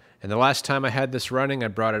 RPM. And the last time I had this running, I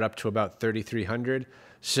brought it up to about 3,300.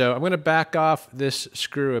 So I'm going to back off this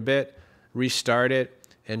screw a bit, restart it,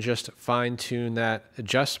 and just fine tune that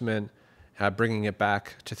adjustment, bringing it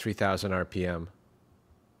back to 3,000 RPM.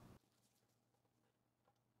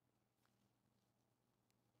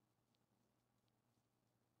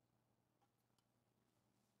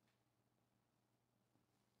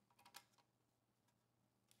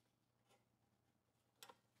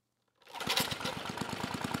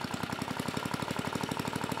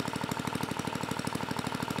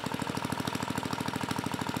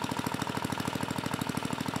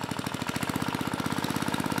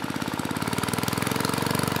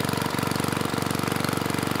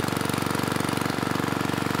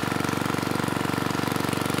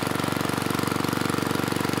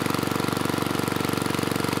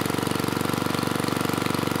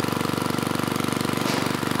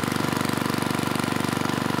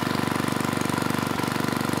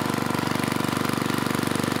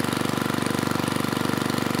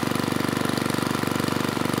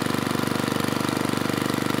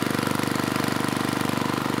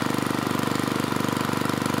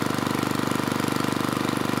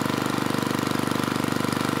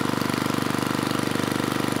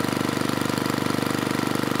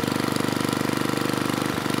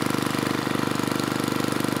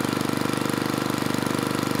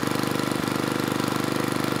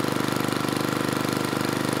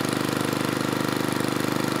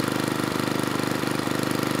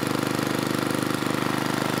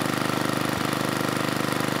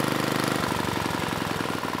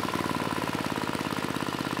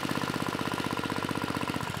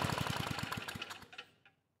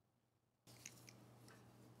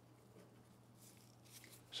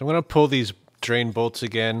 So I'm going to pull these drain bolts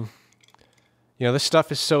again. You know, this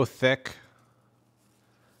stuff is so thick,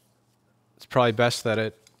 it's probably best that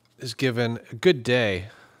it is given a good day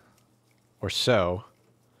or so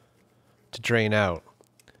to drain out.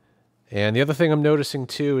 And the other thing I'm noticing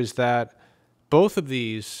too is that both of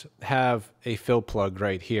these have a fill plug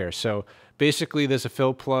right here. So basically there's a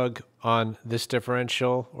fill plug on this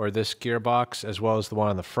differential or this gearbox as well as the one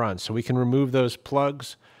on the front. So we can remove those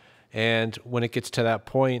plugs, and when it gets to that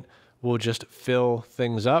point, we'll just fill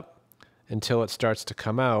things up until it starts to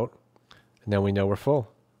come out, and then we know we're full.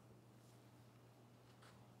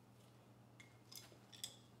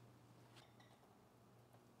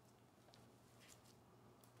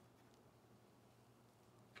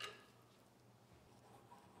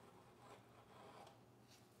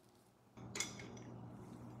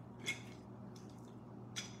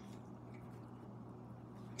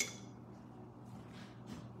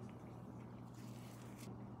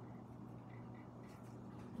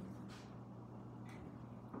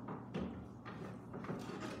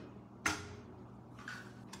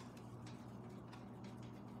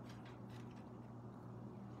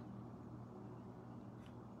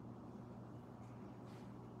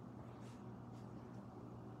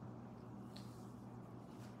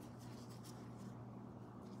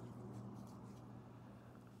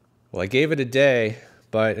 Well, I gave it a day,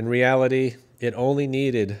 but in reality, it only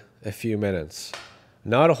needed a few minutes.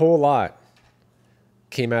 Not a whole lot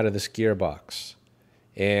came out of this gearbox.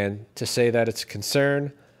 And to say that it's a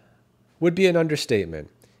concern would be an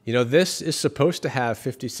understatement. You know, this is supposed to have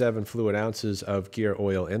 57 fluid ounces of gear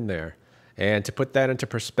oil in there. And to put that into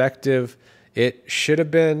perspective, it should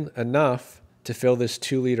have been enough to fill this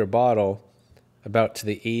 2-liter bottle about to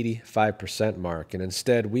the 85% mark. And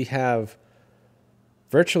instead, we have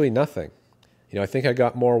virtually nothing. You know, I think I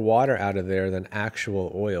got more water out of there than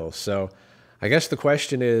actual oil. So I guess the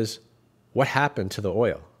question is, what happened to the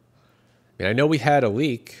oil? I mean, I know we had a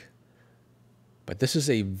leak, but this is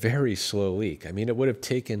a very slow leak. I mean, it would have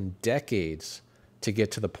taken decades to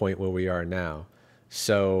get to the point where we are now.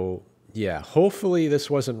 So yeah, hopefully this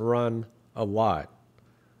wasn't run a lot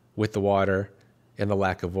with the water and the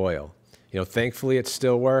lack of oil. You know, thankfully it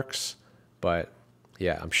still works, but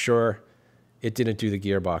yeah, I'm sure it didn't do the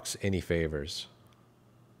gearbox any favors.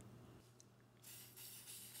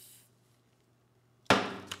 Just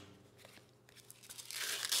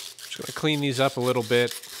going to clean these up a little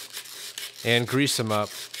bit and grease them up.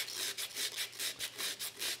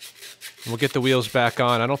 And we'll get the wheels back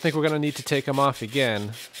on. I don't think we're going to need to take them off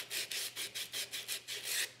again.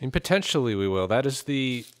 And potentially we will. That is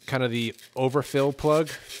the kind of the overfill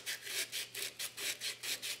plug.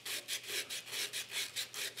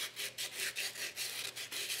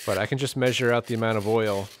 But I can just measure out the amount of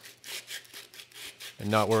oil and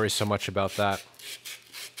not worry so much about that.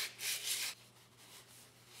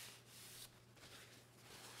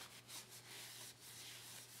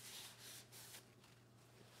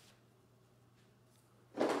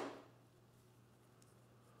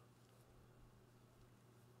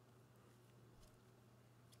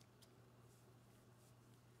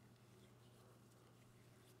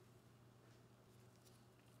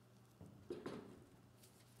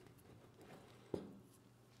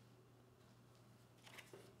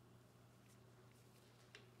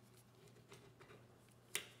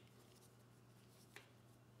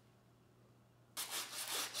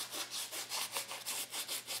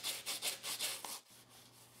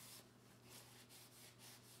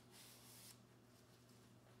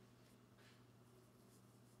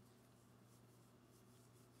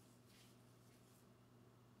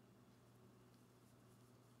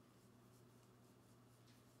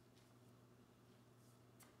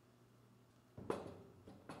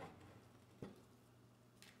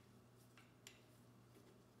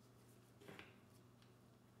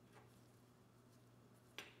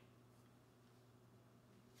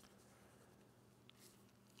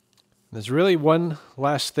 There's really one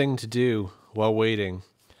last thing to do while waiting,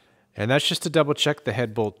 and that's just to double check the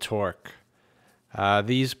head bolt torque.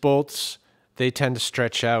 These bolts, they tend to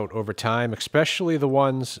stretch out over time, especially the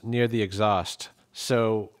ones near the exhaust.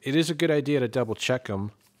 So it is a good idea to double check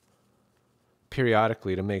them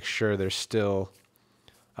periodically to make sure they're still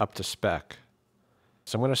up to spec.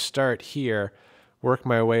 So I'm going to start here, work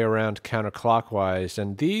my way around counterclockwise,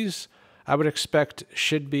 and these I would expect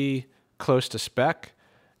should be close to spec,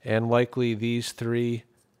 and likely these three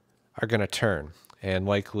are going to turn and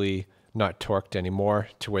likely not torqued anymore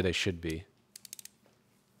to where they should be.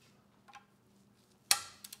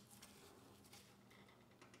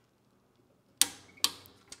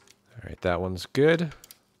 All right, that one's good.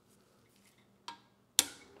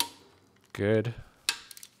 Good.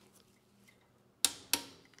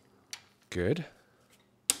 Good.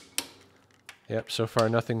 Yep, so far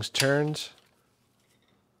nothing's turned.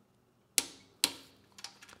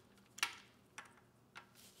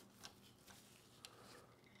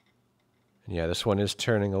 And yeah, this one is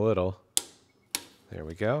turning a little. There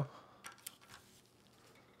we go.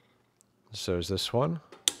 So is this one.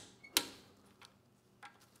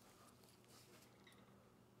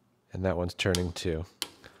 And that one's turning too.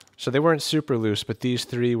 So they weren't super loose, but these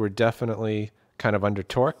three were definitely kind of under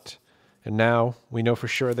torqued. And now we know for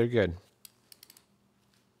sure they're good.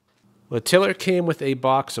 The tiller came with a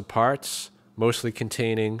box of parts, mostly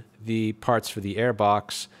containing the parts for the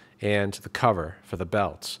airbox and the cover for the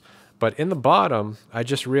belts. But in the bottom, I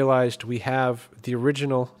just realized we have the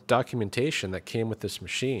original documentation that came with this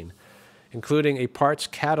machine, including a parts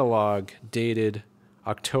catalog dated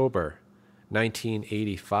October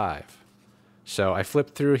 1985. So I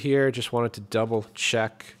flipped through here, just wanted to double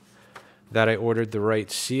check that I ordered the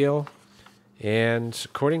right seal. And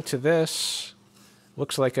according to this,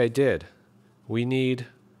 looks like I did. We need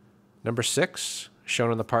number 6, shown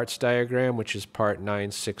on the parts diagram, which is part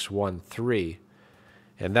 9613.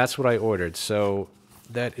 And that's what I ordered. So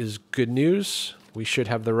that is good news. We should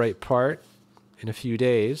have the right part in a few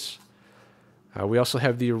days. We also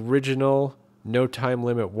have the original no time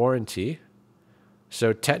limit warranty.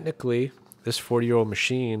 So technically, this 40-year-old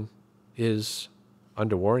machine is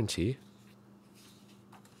under warranty.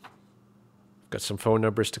 Got some phone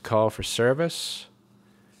numbers to call for service.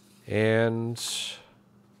 And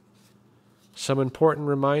some important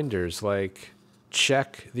reminders like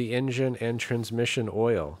check the engine and transmission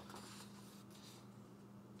oil.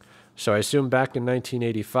 So I assume back in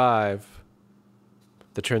 1985,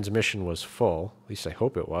 the transmission was full. At least I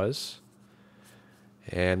hope it was.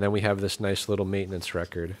 And then we have this nice little maintenance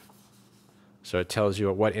record. So it tells you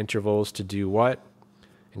at what intervals to do what,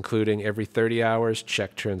 including every 30 hours,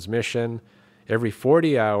 check transmission. Every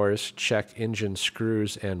 40 hours, check engine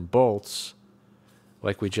screws and bolts,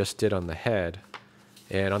 like we just did on the head.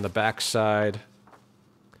 And on the back side,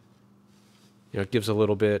 it gives a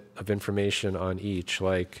little bit of information on each,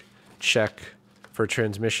 like check for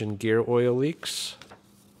transmission gear oil leaks,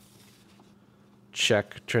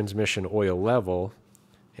 check transmission oil level,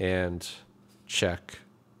 and check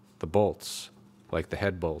the bolts, like the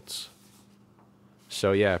head bolts.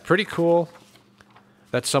 So yeah, pretty cool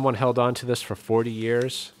that someone held on to this for 40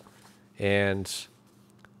 years. And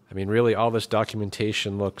I mean, really all this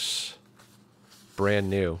documentation looks brand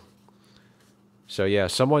new. So yeah,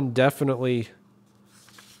 someone definitely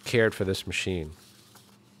cared for this machine.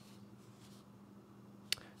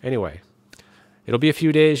 Anyway, it'll be a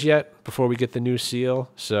few days yet before we get the new seal,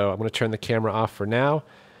 so I'm going to turn the camera off for now,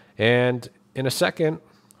 and in a second,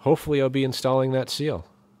 hopefully I'll be installing that seal.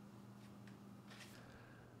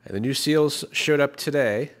 And the new seals showed up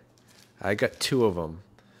today. I got 2 of them.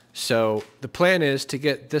 So the plan is to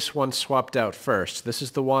get this one swapped out first. This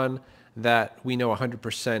is the one that we know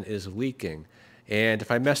 100% is leaking. And if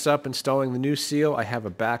I mess up installing the new seal, I have a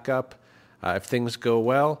backup. If things go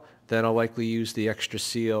well, then I'll likely use the extra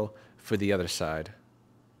seal for the other side.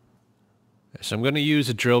 So I'm going to use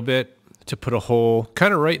a drill bit to put a hole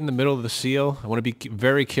kind of right in the middle of the seal. I want to be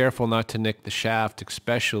very careful not to nick the shaft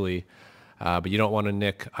especially, but you don't want to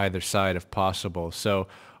nick either side if possible. So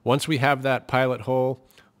once we have that pilot hole,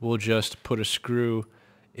 we'll just put a screw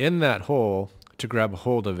in that hole to grab a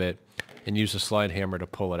hold of it and use a slide hammer to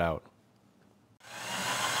pull it out.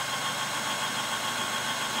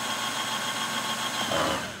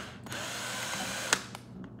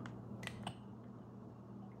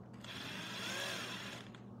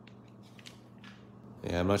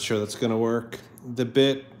 Yeah, I'm not sure that's going to work. The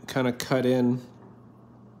bit kind of cut in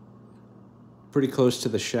pretty close to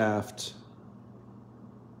the shaft.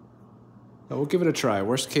 But we'll give it a try.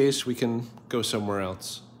 Worst case, we can go somewhere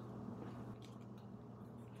else.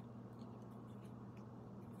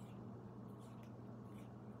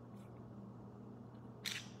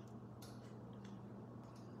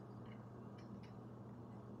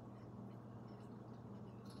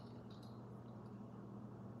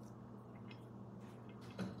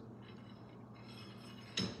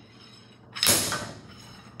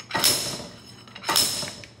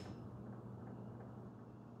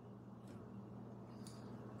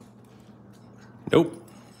 Nope.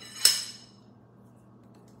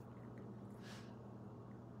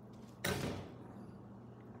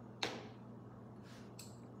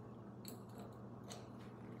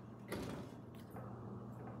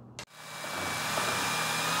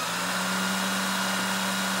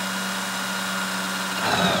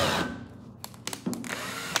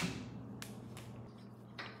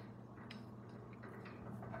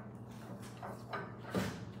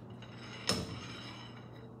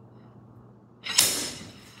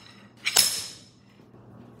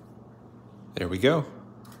 There we go.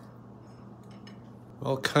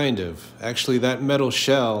 Well, kind of. Actually, that metal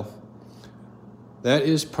shell, that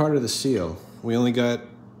is part of the seal. We only got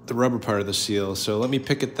the rubber part of the seal, so let me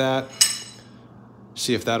pick at that,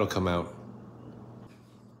 see if that'll come out.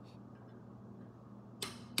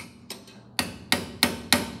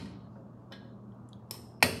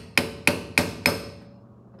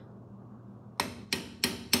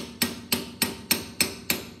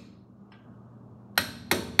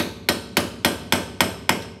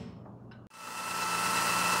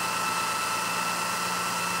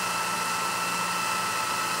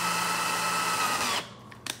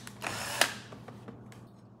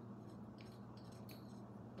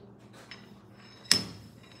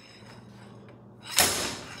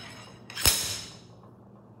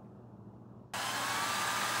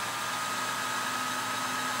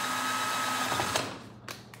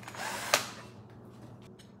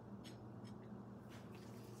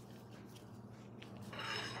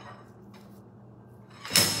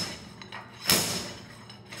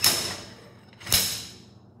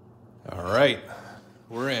 All right,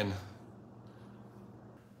 we're in.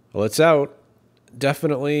 Well, it's out.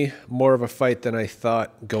 Definitely more of a fight than I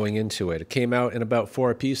thought going into it. It came out in about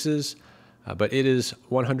 4 pieces, but it is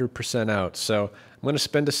 100% out. So I'm going to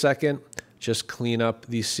spend a second, just clean up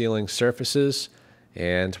these sealing surfaces,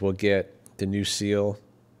 and we'll get the new seal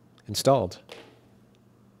installed.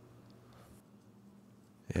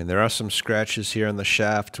 And there are some scratches here on the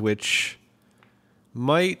shaft, which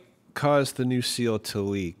might cause the new seal to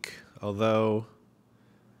leak. Although,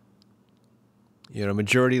 you know,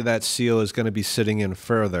 majority of that seal is going to be sitting in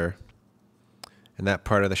further, and that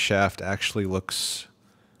part of the shaft actually looks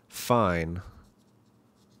fine.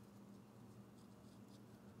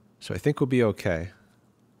 So I think we'll be okay.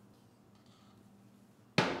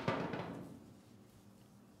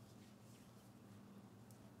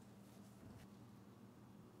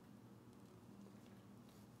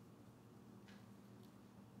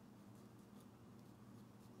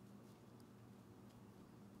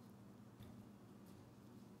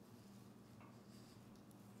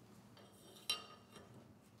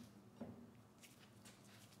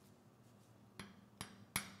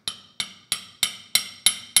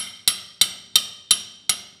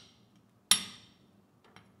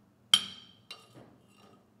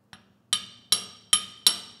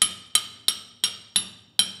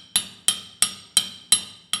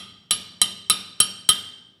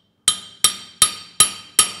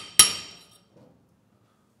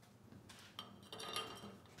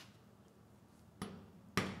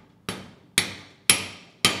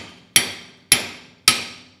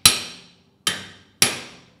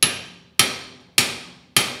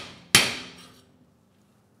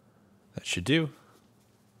 That should do.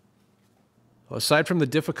 Well, aside from the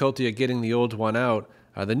difficulty of getting the old one out,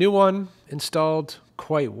 the new one installed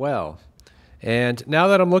quite well. And now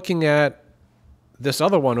that I'm looking at this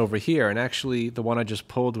other one over here, and actually the one I just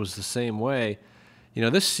pulled was the same way, you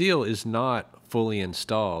know, this seal is not fully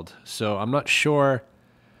installed. So I'm not sure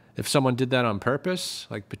if someone did that on purpose,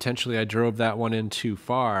 like potentially I drove that one in too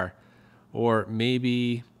far, or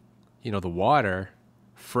maybe, you know, the water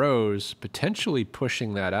froze, potentially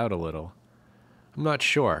pushing that out a little. I'm not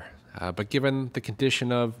sure, but given the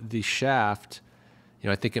condition of the shaft, you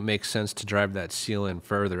know, I think it makes sense to drive that seal in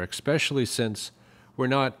further, especially since we're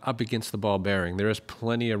not up against the ball bearing. There is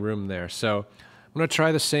plenty of room there. So I'm going to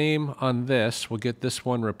try the same on this. We'll get this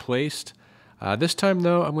one replaced. This time,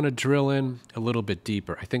 though, I'm going to drill in a little bit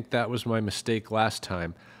deeper. I think that was my mistake last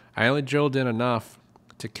time. I only drilled in enough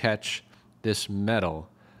to catch this metal,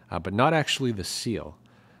 but not actually the seal.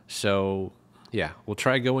 So yeah, we'll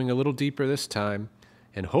try going a little deeper this time,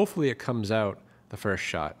 and hopefully it comes out the first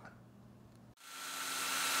shot.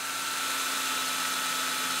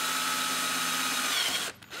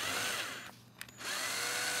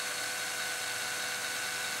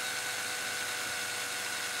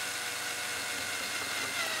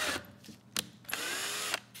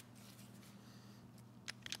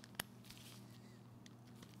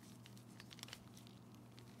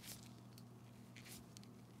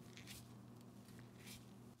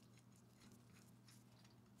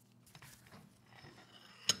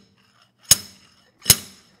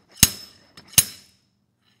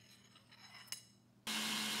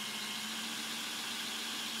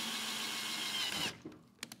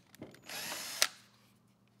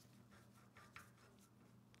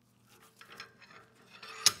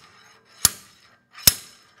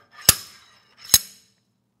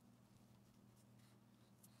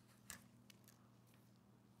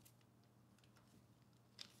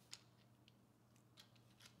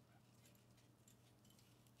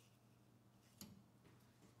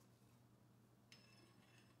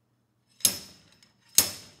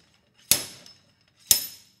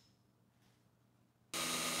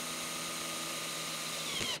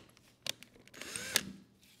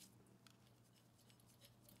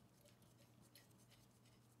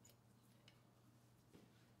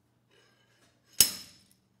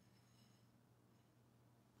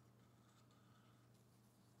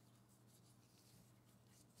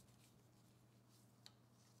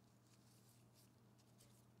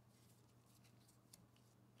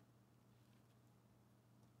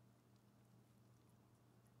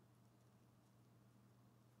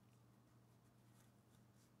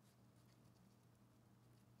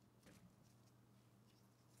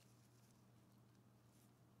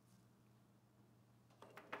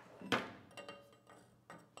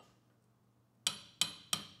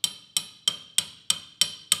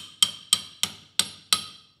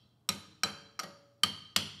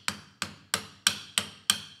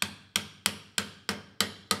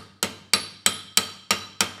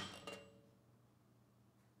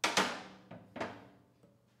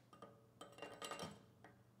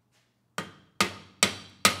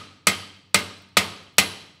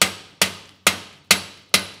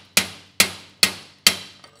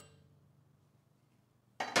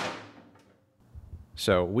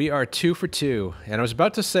 So we are 2 for 2, and I was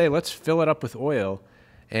about to say let's fill it up with oil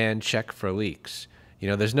and check for leaks. You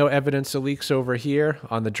know, there's no evidence of leaks over here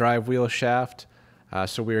on the drive wheel shaft,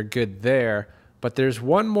 so we are good there. But there's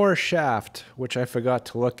one more shaft which I forgot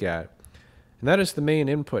to look at, and that is the main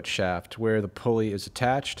input shaft where the pulley is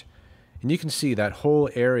attached. And you can see that whole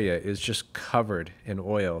area is just covered in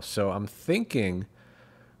oil. So I'm thinking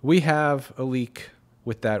we have a leak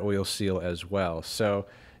with that oil seal as well. So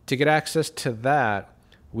to get access to that,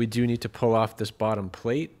 we do need to pull off this bottom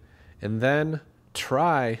plate and then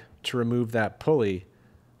try to remove that pulley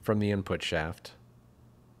from the input shaft.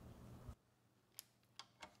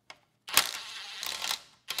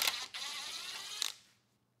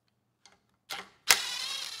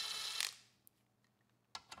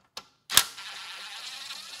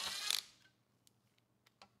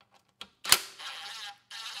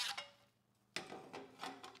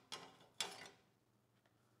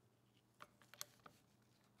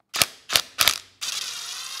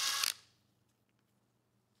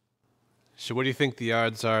 So what do you think the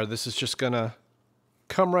odds are this is just gonna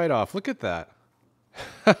come right off? Look at that.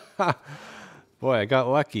 Boy, I got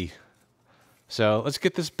lucky. So let's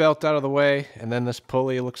get this belt out of the way, and then this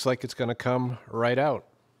pulley looks like it's gonna come right out.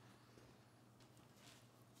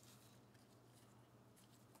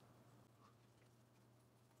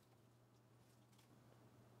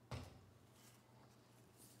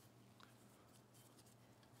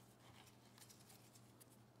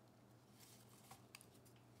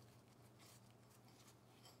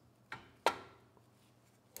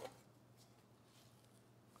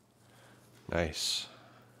 Nice.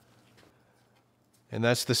 And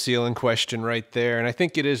that's the seal in question right there. And I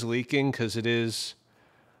think it is leaking because it's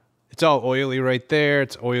all oily right there.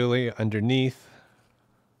 It's oily underneath.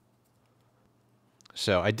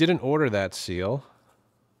 So I didn't order that seal,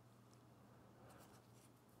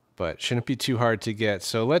 but shouldn't be too hard to get.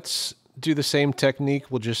 So let's do the same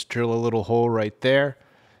technique. We'll just drill a little hole right there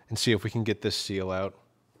and see if we can get this seal out.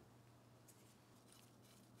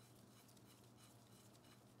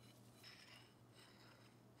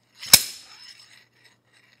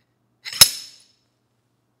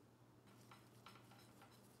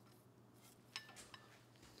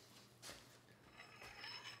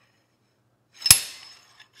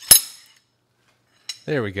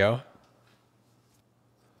 There we go.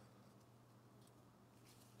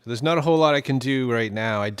 So there's not a whole lot I can do right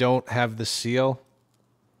now. I don't have the seal.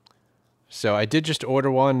 So I did just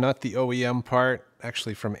order one, not the OEM part,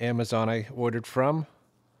 actually from Amazon I ordered from,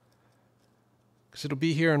 because it'll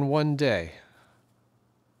be here in one day.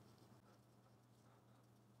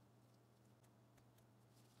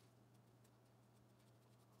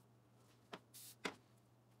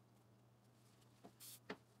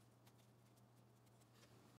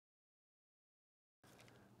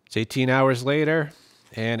 It's 18 hours later,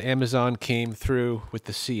 and Amazon came through with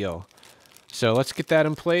the seal. So let's get that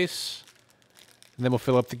in place, and then we'll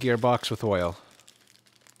fill up the gearbox with oil.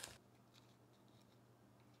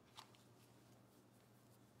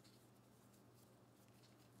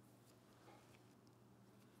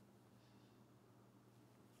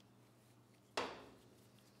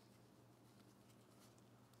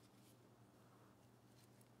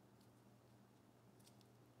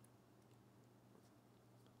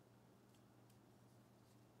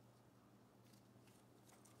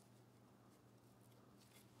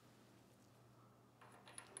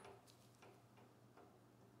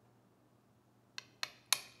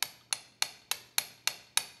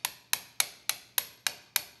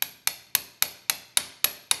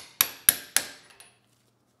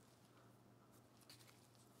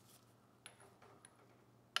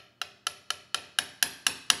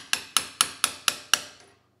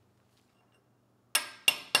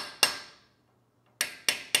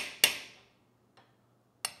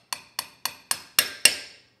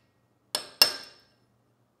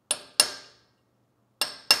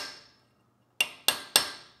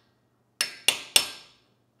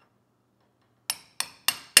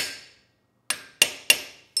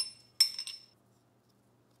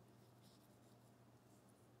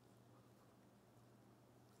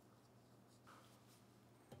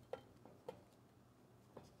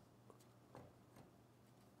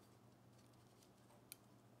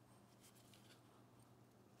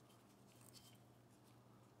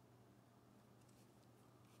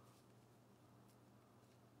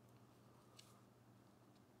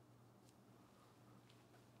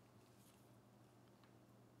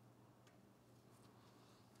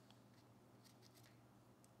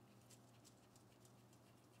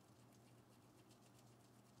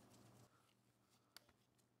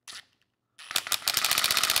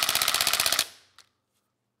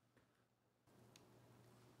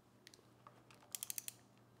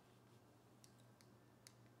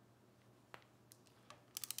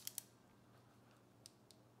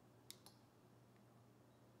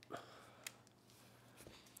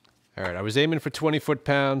 All right, I was aiming for 20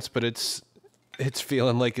 foot-pounds, but it's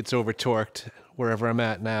feeling like it's over-torqued wherever I'm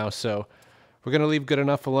at now, so we're going to leave good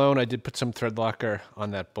enough alone. I did put some thread locker on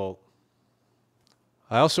that bolt.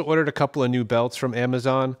 I also ordered a couple of new belts from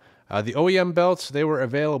Amazon. The OEM belts, they were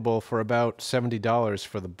available for about $70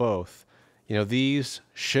 for the both. You know, these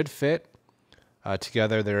should fit.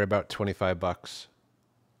 Together, they're about 25 bucks.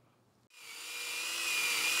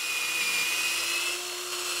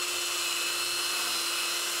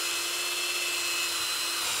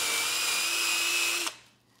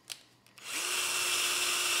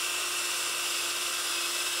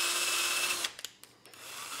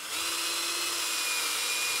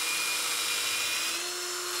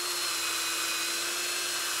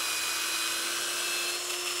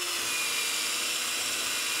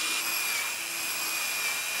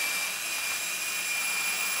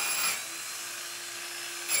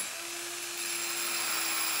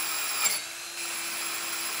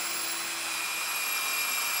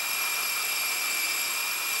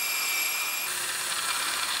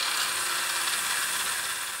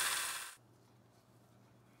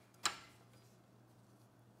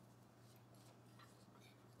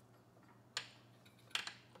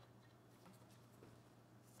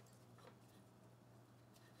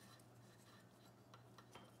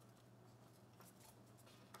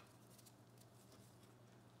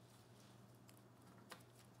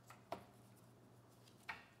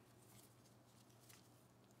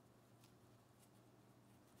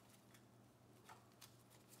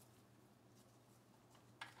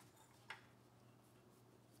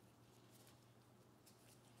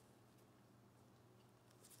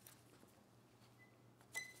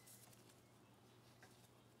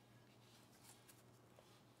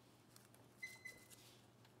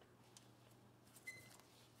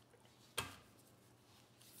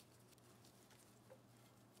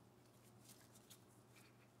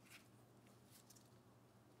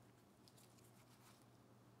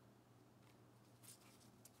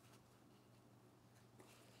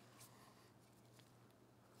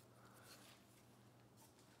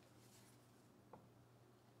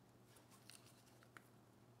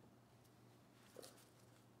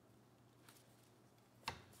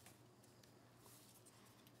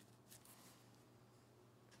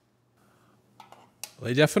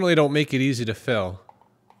 They definitely don't make it easy to fill.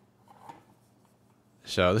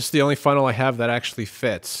 So this is the only funnel I have that actually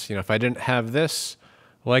fits. You know, if I didn't have this,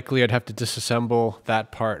 likely I'd have to disassemble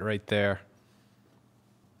that part right there.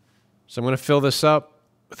 So I'm going to fill this up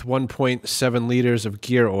with 1.7 liters of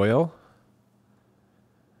gear oil.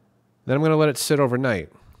 Then I'm going to let it sit overnight.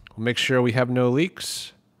 We'll make sure we have no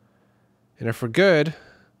leaks. And if we're good,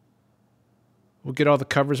 we'll get all the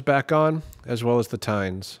covers back on, as well as the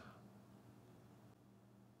tines.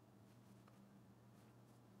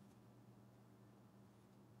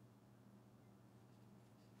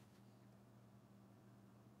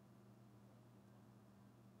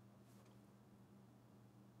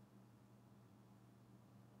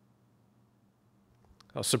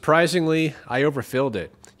 Well, surprisingly, I overfilled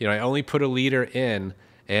it. You know, I only put a liter in,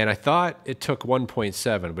 and I thought it took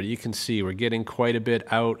 1.7, but you can see we're getting quite a bit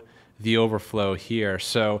out the overflow here.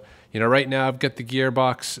 So, you know, right now I've got the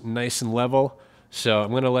gearbox nice and level, so I'm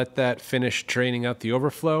going to let that finish draining out the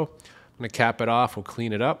overflow. I'm going to cap it off, we'll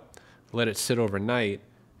clean it up, let it sit overnight,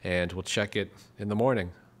 and we'll check it in the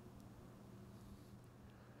morning.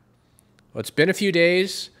 Well, it's been a few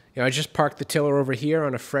days. You know, I just parked the tiller over here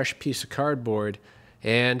on a fresh piece of cardboard,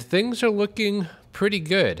 and things are looking pretty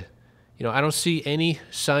good. You know, I don't see any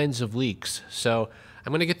signs of leaks. So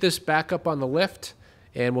I'm going to get this back up on the lift,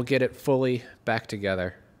 and we'll get it fully back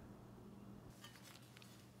together.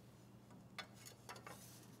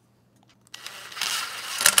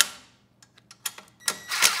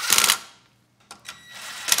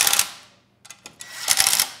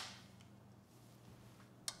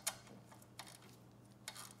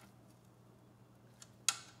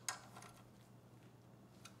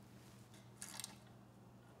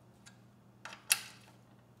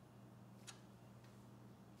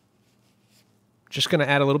 Just going to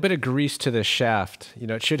add a little bit of grease to this shaft. You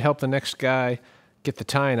know, it should help the next guy get the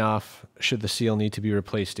tine off should the seal need to be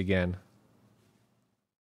replaced again.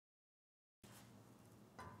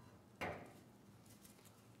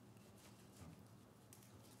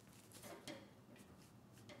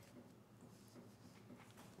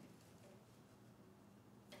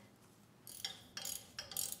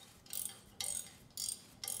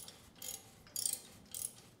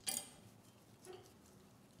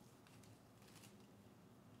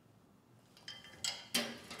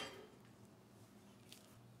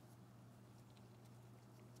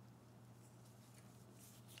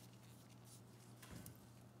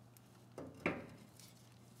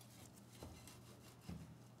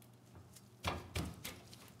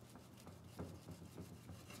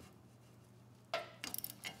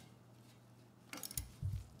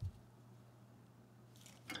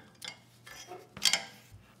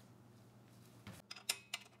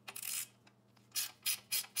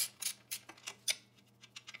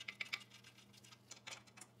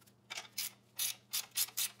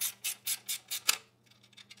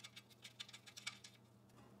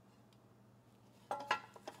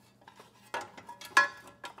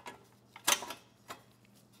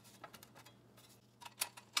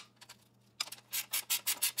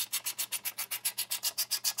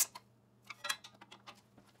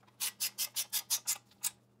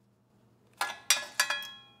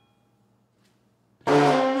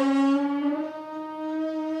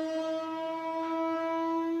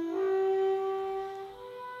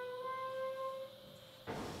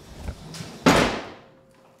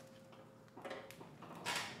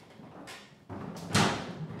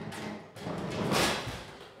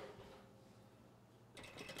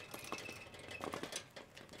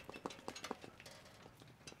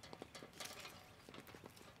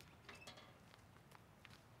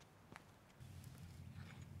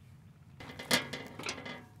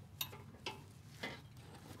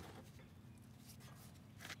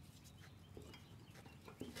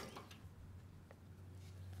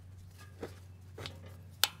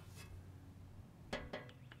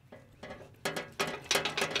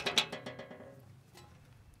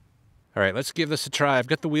 All right, let's give this a try. I've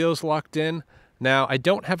got the wheels locked in. Now, I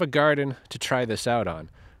don't have a garden to try this out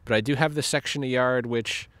on, but I do have the section of yard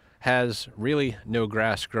which has really no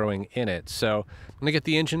grass growing in it. So I'm gonna get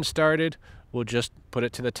the engine started. We'll just put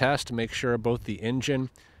it to the test to make sure both the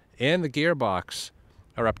engine and the gearbox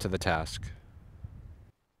are up to the task.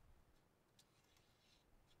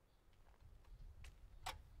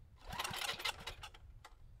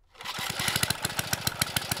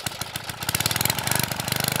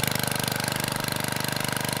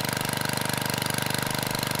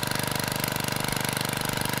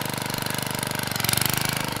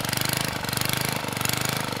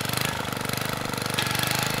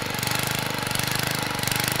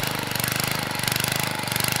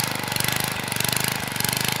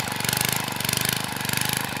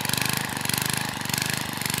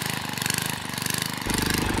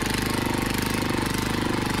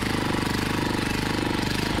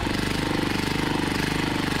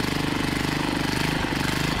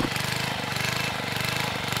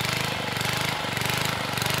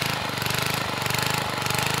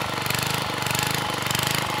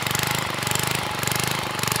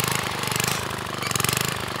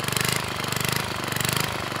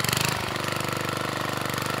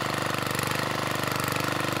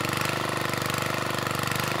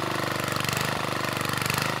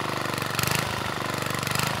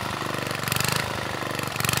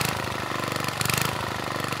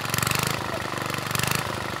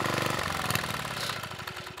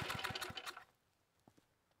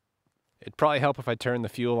 It'd probably help if I turn the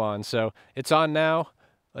fuel on. So it's on now.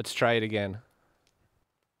 Let's try it again.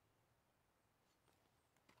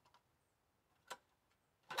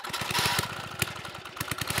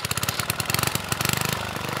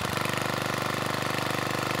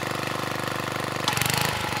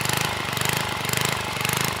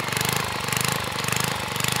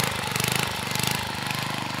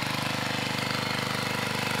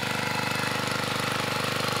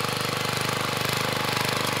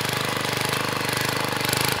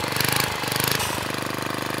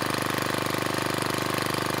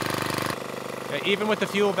 Even with the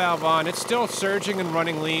fuel valve on, it's still surging and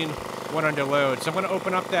running lean when under load. So I'm going to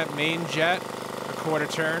open up that main jet a quarter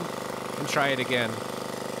turn and try it again.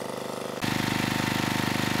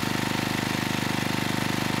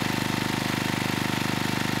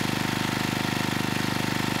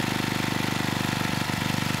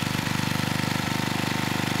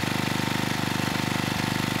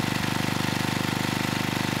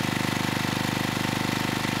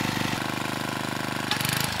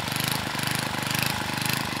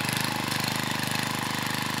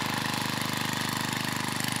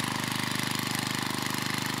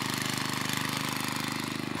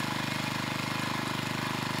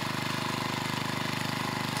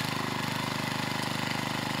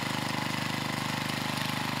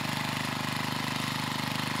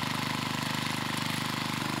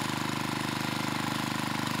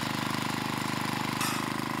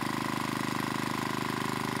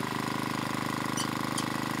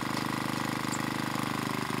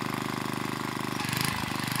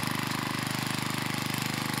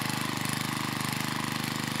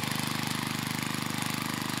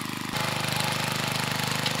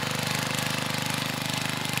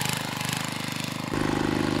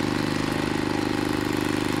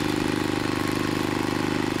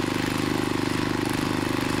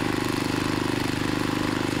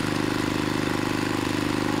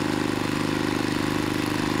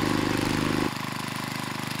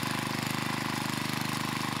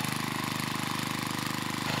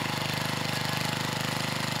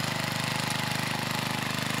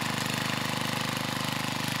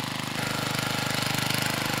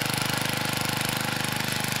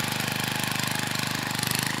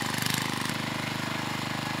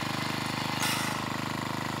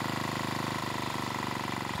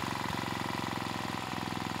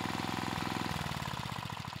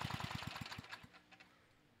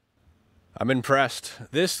 I'm impressed.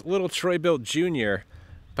 This little Troy-Bilt Junior,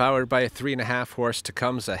 powered by a 3.5 horse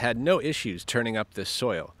Tecumseh, had no issues turning up this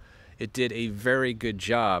soil. It did a very good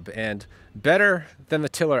job, and better than the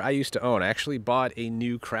tiller I used to own. I actually bought a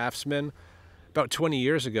new Craftsman about 20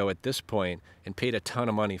 years ago at this point and paid a ton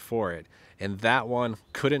of money for it. And that one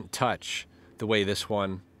couldn't touch the way this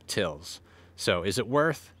one tills. So is it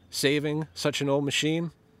worth saving such an old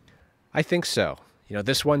machine? I think so. You know,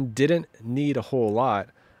 this one didn't need a whole lot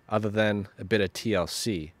other than a bit of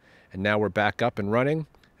TLC. And now we're back up and running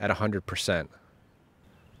at 100%.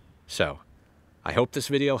 So, I hope this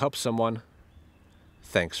video helps someone.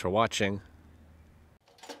 Thanks for watching.